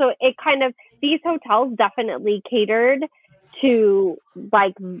so it kind of, these hotels definitely catered to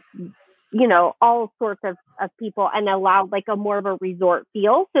like, all sorts of people and allowed like a more of a resort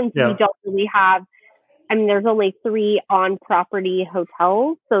feel since we don't really have, there's only 3 on-property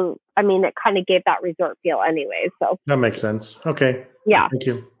hotels. So, it kind of gave that resort feel anyway. So that makes sense. Okay. Yeah. Thank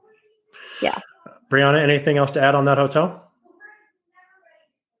you. Yeah. Brianna, anything else to add on that hotel?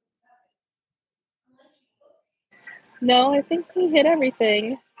 No, I think we hit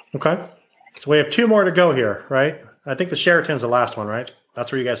everything. Okay. So we have 2 more to go here, right? I think the Sheraton's the last one, right?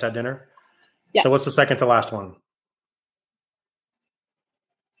 That's where you guys had dinner? Yes. So what's the second to last one?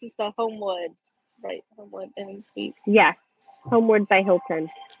 This is the Homewood, right? Homewood Inn Suites. Yeah. Homewood by Hilton.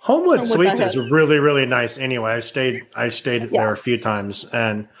 Homewood Suites is really, really nice anyway. I stayed there a few times,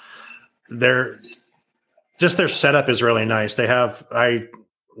 and their setup is really nice. They have, I'm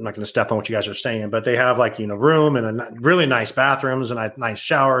not going to step on what you guys are saying, but they have like, room and really nice bathrooms and nice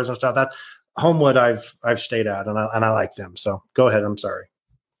showers and stuff. That Homewood I've stayed at and I like them. So go ahead. I'm sorry.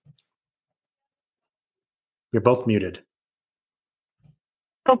 You're both muted.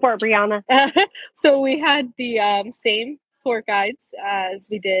 Go for it, Brianna. So we had the same tour guides as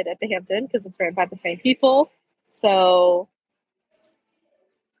we did at the Hampton because it's ran by the same people. So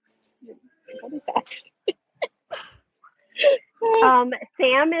what is that?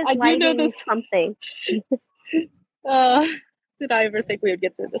 Sam is lighting something. Did I ever think we would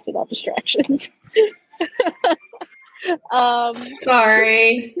get through this without distractions?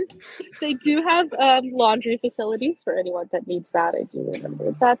 Sorry. They do have laundry facilities for anyone that needs that. I do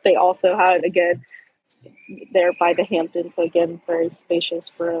remember that. They also had, again, there by the Hampton, so again, very spacious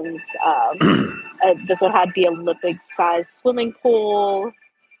rooms. This one had the Olympic-sized swimming pool.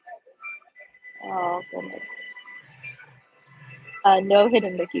 Oh, goodness. No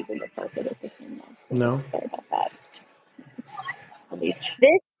hidden Mickeys in the carpet at this one. No. Sorry about that.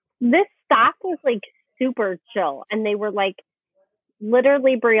 This staff was like super chill, and they were like,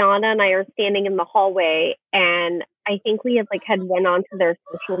 literally, Brianna and I are standing in the hallway, and I think we had went on to their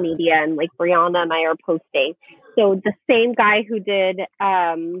social media, and like Brianna and I are posting. So the same guy who did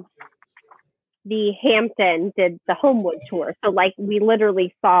the Hampton did the Homewood tour. So like we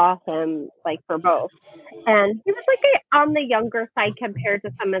literally saw him like for both. And he was like on the younger side compared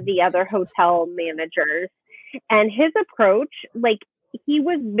to some of the other hotel managers. And his approach, like he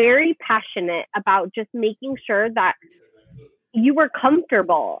was very passionate about just making sure that you were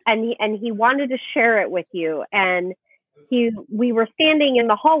comfortable, and he wanted to share it with you. And we were standing in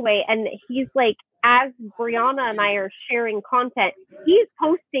the hallway, and he's like, as Brianna and I are sharing content, he's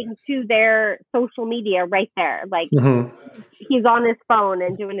posting to their social media right there. Like he's on his phone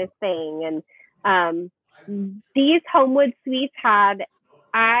and doing his thing. And these Homewood Suites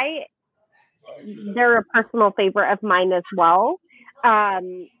they're a personal favorite of mine as well.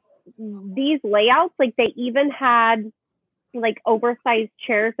 These layouts, like they even had like oversized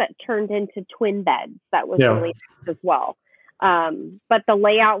chairs that turned into twin beds. That was really nice as well. But the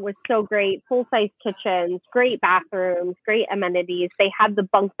layout was so great. Full-size kitchens, great bathrooms, great amenities. They had the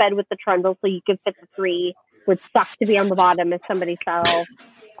bunk bed with the trundle so you could fit the 3. Would suck to be on the bottom if somebody fell.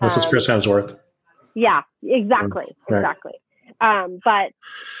 This is Chris Hemsworth. Yeah, exactly. Right. Exactly. But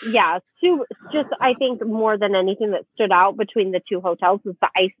yeah, just I think more than anything that stood out between the 2 hotels was the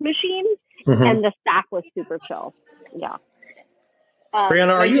ice machine, and the staff was super chill. Yeah.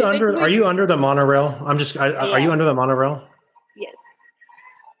 Brianna, are you under the monorail? Are you under the monorail? Yes.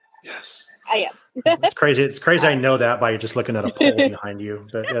 Yes. I am. It's crazy. It's crazy. I know that by just looking at a pole behind you.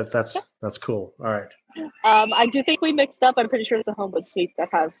 But yeah, that's cool. All right. I do think we mixed up. I'm pretty sure it's a Homewood Suite that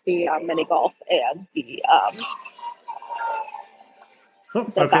has the mini golf and the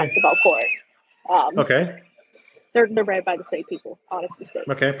basketball court. Okay. They're right by the same people. Honest mistake.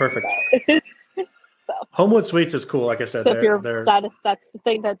 Okay, perfect. So Homewood Suites is cool. Like I said, so if that's the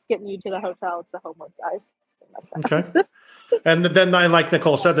thing that's getting you to the hotel. It's the Homewood guys. Okay. And then, like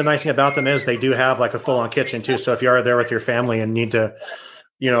Nicole said, the nice thing about them is they do have like a full-on kitchen too. So if you are there with your family and need to,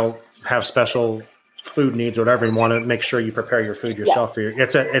 have special food needs or whatever, you want to make sure you prepare your food yourself. Yeah.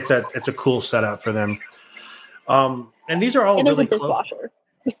 It's a cool setup for them. And these are all and really there's a dishwasher.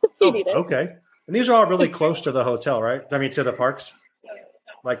 Okay. And these are all really close to the hotel, right? I mean, to the parks,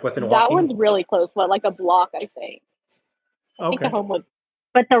 like within walking. That one's really close, but like a block, I think. I think the Homewood,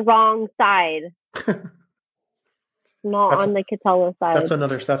 but the wrong side. Not on the Catella side.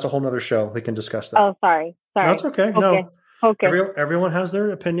 That's a whole nother show. We can discuss that. Oh, sorry. No, that's okay. Okay. No. Okay. Everyone has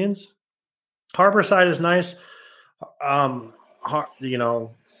their opinions. Harbor side is nice. You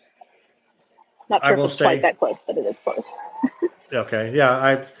know, not sure if it's quite that close, but it is close. Okay.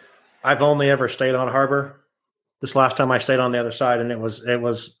 Yeah. I've only ever stayed on Harbor. This last time I stayed on the other side, and it was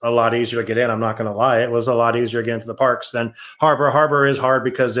a lot easier to get in. I'm not going to lie. It was a lot easier to get into the parks than Harbor. Harbor is hard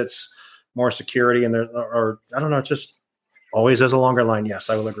because it's more security, and or I don't know, it just always has a longer line.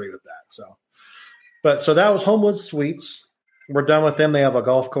 Yes, I will agree with that. So that was Homewood Suites. We're done with them. They have a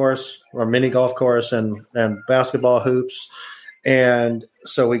golf course or mini golf course and basketball hoops. And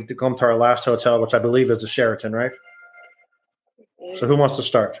so we come to our last hotel, which I believe is the Sheraton, right? So who wants to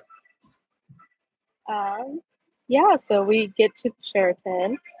start? Yeah, so we get to the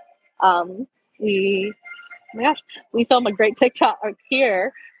Sheraton. We filmed a great TikTok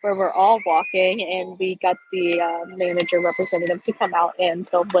here where we're all walking, and we got the manager representative to come out and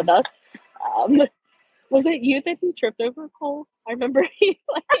film with us. Was it you that he tripped over, Cole? I remember he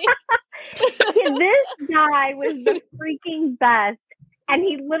this guy was the freaking best. And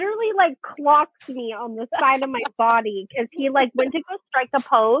he literally clocked me on the side of my body because he went to go strike a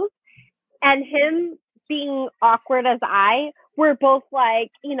pose, and him being awkward as I were both very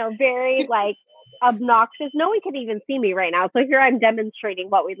obnoxious. No one can even see me right now. So here I'm demonstrating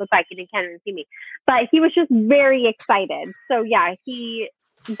what we look like, and he can't even see me. But he was just very excited. So yeah, he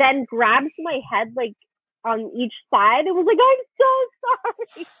then grabs my head on each side. It was I'm so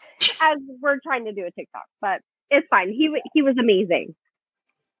sorry as we're trying to do a TikTok, but it's fine. He was amazing.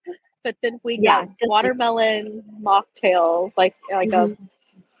 But then we got watermelon mocktails, like a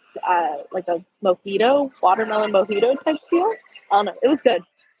mojito, watermelon mojito type deal. I don't know. It was good,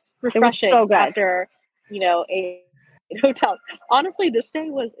 refreshing. It was so good. After a hotel. Honestly, this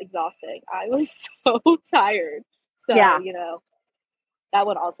day was exhausting. I was so tired. So that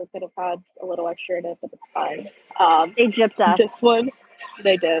one also could have had a little extra in it, but it's fine. They gypped us. This one,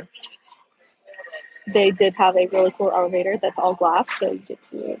 they did. They did have a really cool elevator that's all glass, so you get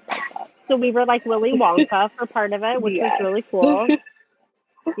to like that. So we were like Willy Wonka for part of it, which was really cool.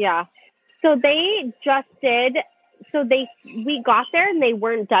 Yeah. So they just did. So we got there and they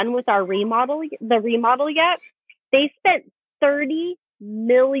weren't done with our remodel yet. They spent $30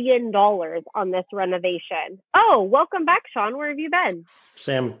 million on this renovation. Oh, welcome back, Sean. Where have you been?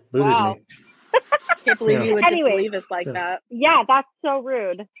 Sam booted me. Can't believe you would just leave us like that. Yeah, that's so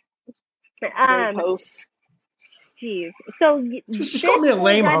rude. Host. Jeez. So she called me a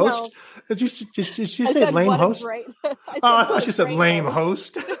lame host. Did you say lame host? I thought she said lame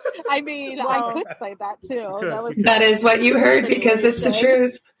host. I mean, I could say that too. That is what you heard because it's the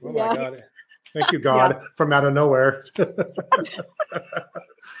truth. Oh my God. Thank you, God, from out of nowhere.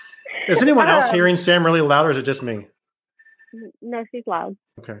 Is anyone else hearing Sam really loud, or is it just me? No, she's loud.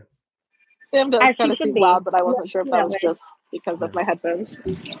 Okay. Sam does kind of seem loud, but I wasn't sure if that was just because of my headphones.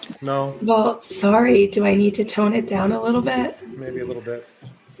 No. Well, sorry. Do I need to tone it down a little bit? Maybe a little bit.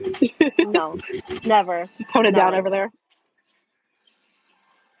 No, never. Tone it down over there.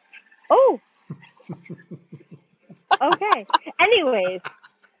 Oh. Okay. Anyways.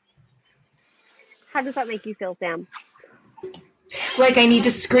 How does that make you feel, Sam? Like I need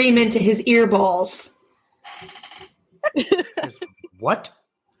to scream into his earballs. What?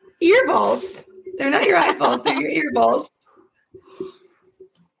 Earballs. They're not your eyeballs, they're your earballs. What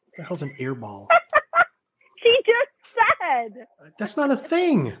the hell's an earball? She just said. That's not a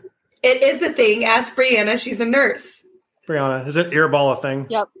thing. It is a thing. Ask Brianna. She's a nurse. Brianna, is it earball a thing?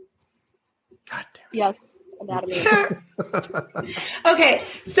 Yep. God damn it. Yes. Anatomy. Okay,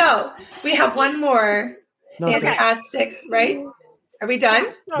 so we have one more fantastic, right? Are we done?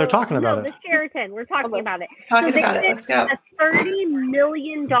 They're talking about it. The Sheraton. We're talking about it. Let's go. A $30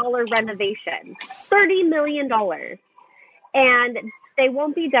 million renovation. $30 million. And they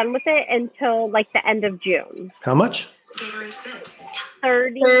won't be done with it until like the end of June. How much?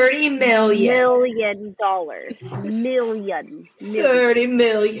 $30 million. Million. $30 million.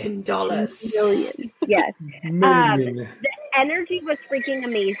 Million. Yes. The energy was freaking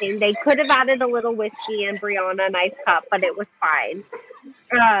amazing. They could have added a little whiskey and Brianna a nice cup, but it was fine.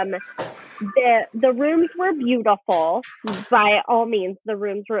 The rooms were beautiful by all means. The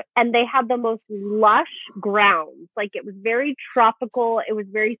rooms were, and they had the most lush grounds. Like it was very tropical. It was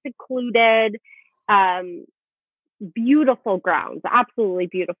very secluded. Beautiful grounds, absolutely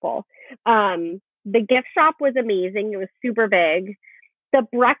beautiful. The gift shop was amazing. It was super big. The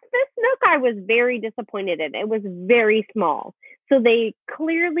breakfast nook I was very disappointed in. It was very small. So they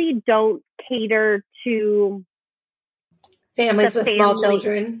clearly don't cater to families with small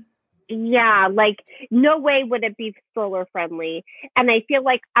children. Yeah, like no way would it be stroller friendly. And I feel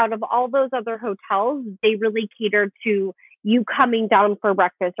like out of all those other hotels, they really cater to you coming down for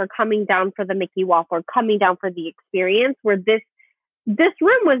breakfast or coming down for the Mickey waffle or coming down for the experience, where this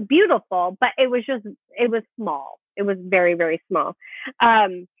room was beautiful, but it was small. It was very, very small.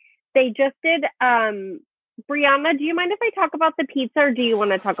 They just did, Brianna, do you mind if I talk about the pizza, or do you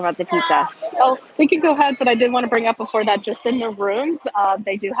want to talk about the pizza? Oh, we can go ahead, but I did want to bring up before that, just in the rooms,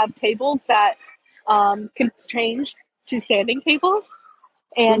 they do have tables that can change to standing tables.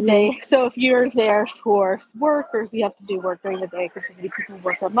 And so if you're there for work, or if you have to do work during the day, because so many people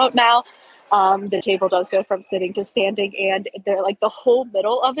work remote now, the table does go from sitting to standing, and they're like the whole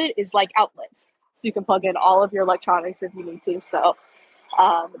middle of it is like outlets. So you can plug in all of your electronics if you need to. So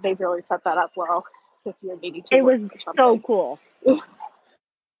they've really set that up well if you're needing to. It was so cool.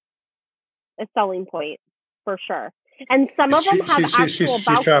 A selling point for sure. And some of them have actual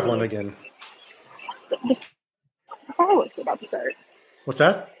she's traveling again. The fireworks are about to start. What's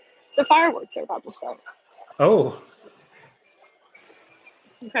that? The fireworks are about to start. Oh.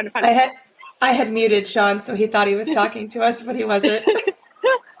 I'm trying to find I had muted Sean, so he thought he was talking to us, but he wasn't.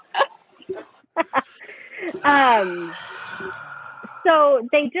 So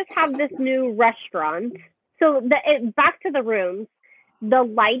they just have this new restaurant. So back to the rooms. The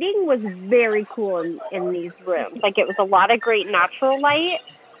lighting was very cool in these rooms. Like, it was a lot of great natural light.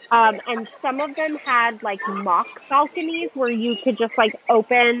 And some of them had like mock balconies where you could just like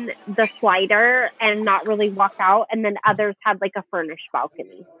open the slider and not really walk out. And then others had like a furnished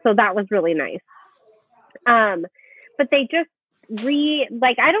balcony. So that was really nice. But they just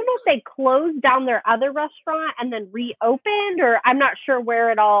I don't know if they closed down their other restaurant and then reopened, or I'm not sure where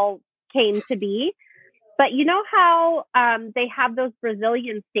it all came to be. But you know how they have those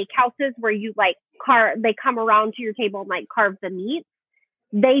Brazilian steakhouses where you like they come around to your table and like carve the meat?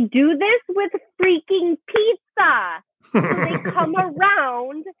 They do this with freaking pizza. So they come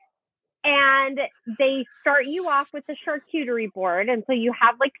around and they start you off with the charcuterie board. And so you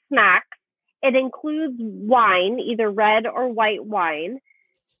have like snacks. It includes wine, either red or white wine.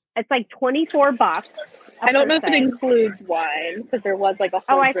 It's like $24. I don't know if it includes wine, because there was like a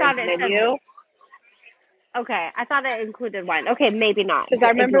whole drink menu. Okay, I thought it included wine. Okay, maybe not. Because I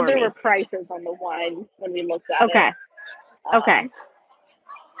remember there were prices on the wine when we looked at it. Okay.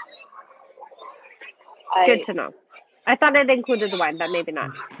 Good to know. I thought it included the wine, but maybe not.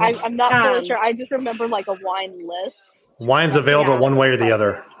 I'm not really sure. I just remember like a wine list. Wine's available one way or the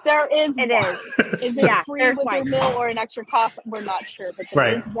other. There is. It wine. Is it free with your meal or an extra cost? We're not sure, but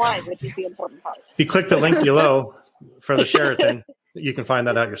there is wine, which is the important part. If you click the link below for the Sheraton, you can find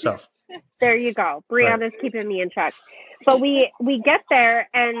that out yourself. There you go. Brianna's keeping me in check. But we get there,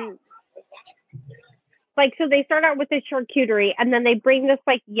 and like, so they start out with the charcuterie, and then they bring this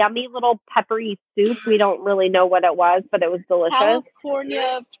like yummy little peppery soup. We don't really know what it was, but it was delicious.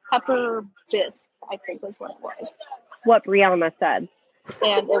 California pepper bisque, I think was what it was. What Brianna said.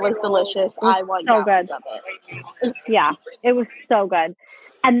 And it was delicious. I want so good of it. Yeah, it was so good.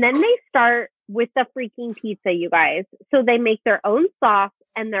 And then they start with the freaking pizza, you guys. So they make their own sauce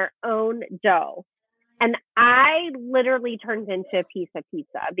and their own dough. And I literally turned into a piece of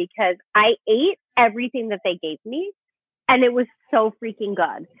pizza because I ate everything that they gave me, and it was so freaking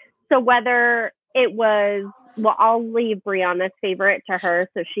good. So whether it was, well, I'll leave Brianna's favorite to her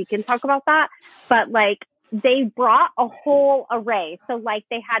so she can talk about that. But like, they brought a whole array. So like,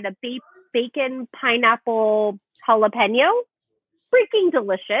 they had a bacon pineapple jalapeno, freaking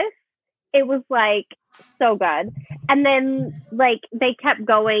delicious. It was like so good. And then like they kept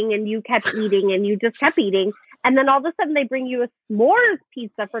going and you kept eating and you just kept eating. And then all of a sudden they bring you a s'mores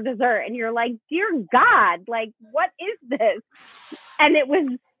pizza for dessert. And you're like, dear God, like, what is this? And it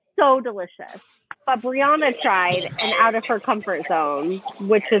was so delicious. But Brianna tried and out of her comfort zone,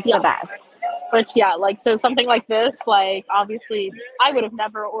 which is the best. But yeah, like, so something like this, like, obviously, I would have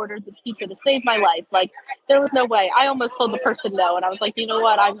never ordered this pizza to save my life. Like, there was no way. I almost told the person no, and I was like, you know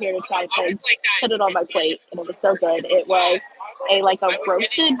what? I'm here to try things. Put it on my plate, and it was so good. It was a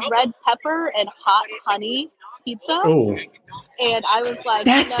roasted red pepper and hot honey pizza. Oh, and I was like,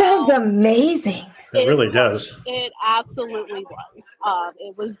 that sounds amazing. It really does. It absolutely was.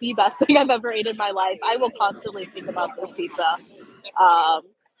 It was the best thing I've ever ate in my life. I will constantly think about this pizza.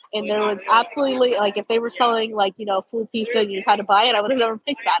 And there was absolutely, like, if they were selling, like, you know, full pizza and you just had to buy it, I would have never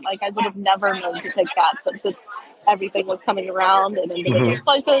picked that. Like, I would have never known to pick that. But since everything was coming around in individual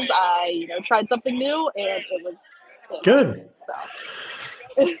slices, I, tried something new, and it was good. So.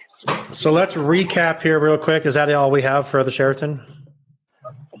 So let's recap here real quick. Is that all we have for the Sheraton?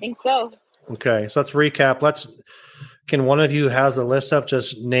 I think so. Okay, so let's recap. Can one of you has a list up?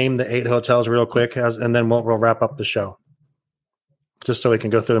 Just name the 8 hotels real quick, and then we'll wrap up the show. Just so we can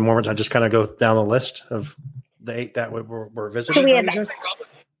go through the more. I just kind of go down the list of the 8 that we're visiting.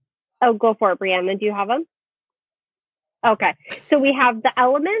 Oh, go for it, Brianna. Do you have them? Okay, so we have the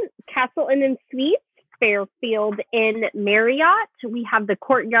Element, Castle Inn and Suites, Fairfield Inn Marriott. We have the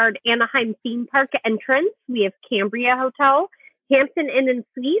Courtyard Anaheim Theme Park entrance. We have Cambria Hotel, Hampton Inn and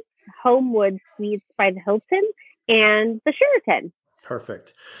Suites, Homewood Suites by the Hilton, and the Sheraton.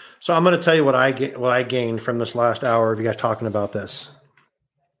 Perfect. So I'm going to tell you what I gained from this last hour of you guys talking about this.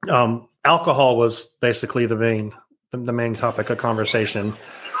 Alcohol was basically the main topic of conversation.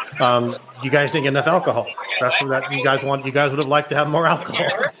 You guys didn't get enough alcohol. That's what you guys want. You guys would have liked to have more alcohol.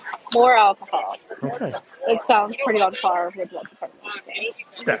 More alcohol. Okay. It sounds pretty on par with what's apartment.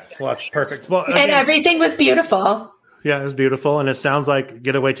 Yeah, well, that's perfect. Well, and everything was beautiful. Yeah, it was beautiful, and it sounds like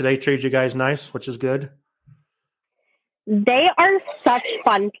Getaway Today treated you guys nice, which is good. They are such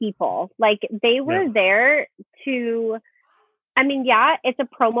fun people. Like, they were there to, I mean, yeah, it's a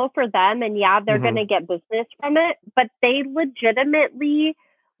promo for them, and yeah, they're going to get business from it, but they legitimately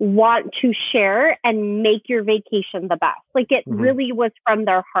want to share and make your vacation the best. Like, it really was from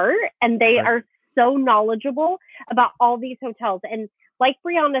their heart, and they are so knowledgeable about all these hotels. And like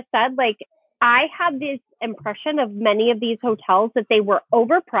Brianna said, like, I had this impression of many of these hotels that they were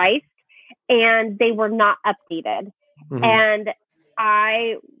overpriced and they were not updated. And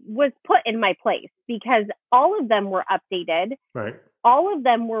I was put in my place because all of them were updated. Right. All of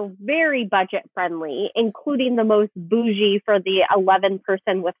them were very budget friendly, including the most bougie for the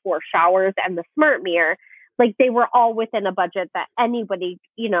 11-person with 4 showers and the smart mirror. Like, they were all within a budget that anybody,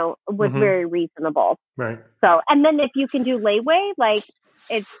 was very reasonable. Right. So, and then if you can do layaway, like,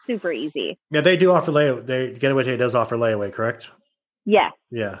 it's super easy. Yeah, they do offer layaway. Getaway Today does offer layaway, correct? Yes.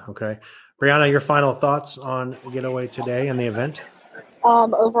 Yeah. Okay. Brianna, your final thoughts on Getaway Today and the event?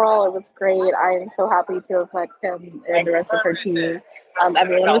 Overall, it was great. I am so happy to have met Kim and the rest of her team.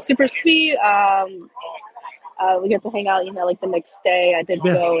 Everyone was super sweet. We get to hang out, like the next day. I did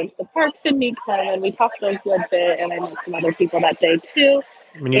go into the parks and meet Kim, and we talked a good bit, and I met some other people that day too.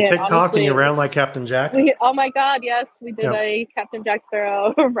 When you TikTok and you ran like Captain Jack? Oh my God, yes. We did a Captain Jack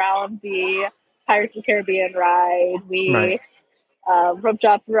Sparrow around the Pirates of the Caribbean ride. We rope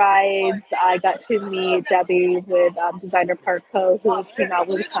drop rides. I got to meet Debbie with Designer Park Co., who came out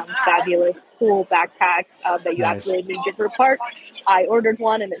with some fabulous, cool backpacks that you absolutely need for park. I ordered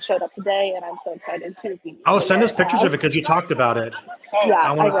one and it showed up today, and I'm so excited to be. Oh, send us pictures of it because you talked about it. Yeah,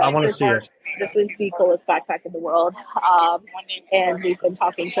 I want to see it. This is the coolest backpack in the world, and we've been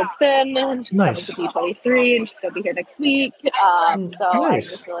talking since then. She's coming to B23, and she's going to be here next week. I'm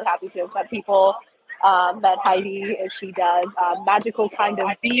just really happy to have met people. Met Heidi, as she does, magical kind of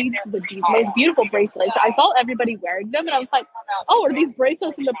beads with these most beautiful bracelets. I saw everybody wearing them, and I was like, "Oh, are these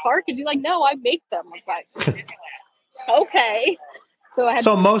bracelets in the park?" And she's like, "No, I make them." I was like, "Okay."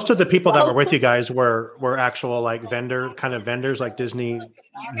 So most of the people that were with you guys were actual like vendors, like Disney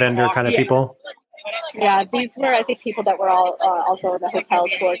vendor kind of people. Yeah, these were, I think, people that were all also on the hotel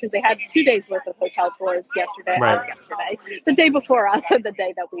tour because they had 2 days worth of hotel tours yesterday, the day before us and the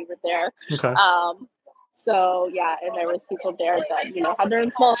day that we were there. Okay. So yeah, and there was people there that had their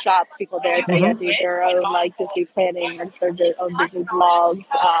own small shops. People there that had their own like Disney planning and their own Disney blogs.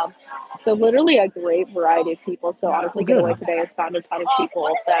 So literally a great variety of people. So honestly, Getaway Today has found a ton of people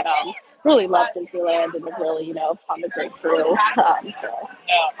that really love Disneyland and have really found a great crew. So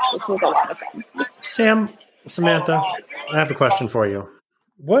this was a lot of fun. Samantha, I have a question for you.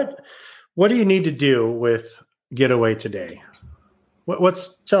 What do you need to do with Getaway Today?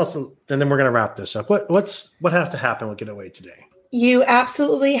 Tell us, and then we're going to wrap this up. What has to happen with Getaway Today? You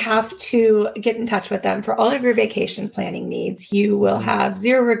absolutely have to get in touch with them for all of your vacation planning needs. You will have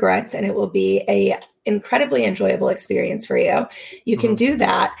zero regrets, and it will be a incredibly enjoyable experience for you. You can do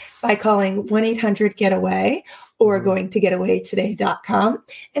that by calling 1-800-GETAWAY or going to getawaytoday.com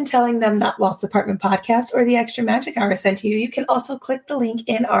and telling them that Walt's Apartment Podcast or the Extra Magic Hour sent you. You can also click the link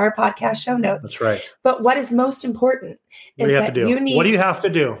in our podcast show notes. That's right. But what is most important is that what do you have to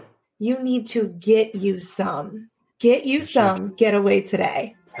do? You need to get you some. Get you some Getaway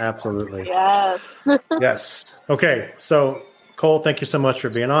Today. Absolutely. Yes. Yes. Okay. So, Cole, thank you so much for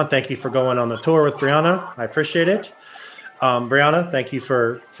being on. Thank you for going on the tour with Brianna. I appreciate it. Brianna, thank you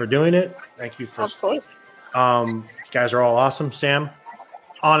for doing it. Thank you for. Of course. You guys are all awesome. Sam,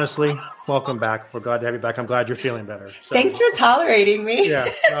 honestly, welcome back. We're glad to have you back. I'm glad you're feeling better. So, thanks for tolerating me.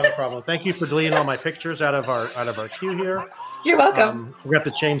 Yeah, not a problem. Thank you for deleting all my pictures out of our queue here. You're welcome. We have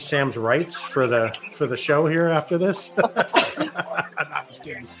to change Sam's rights for the show here after this. I'm just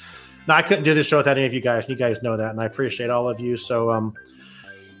kidding. No, I couldn't do this show without any of you guys. You guys know that, and I appreciate all of you. So,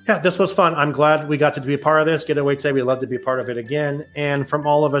 yeah, this was fun. I'm glad we got to be a part of this Getaway today. We'd love to be a part of it again. And from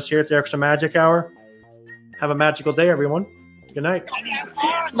all of us here at the Extra Magic Hour, have a magical day, everyone. Good night.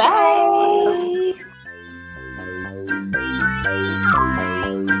 Bye.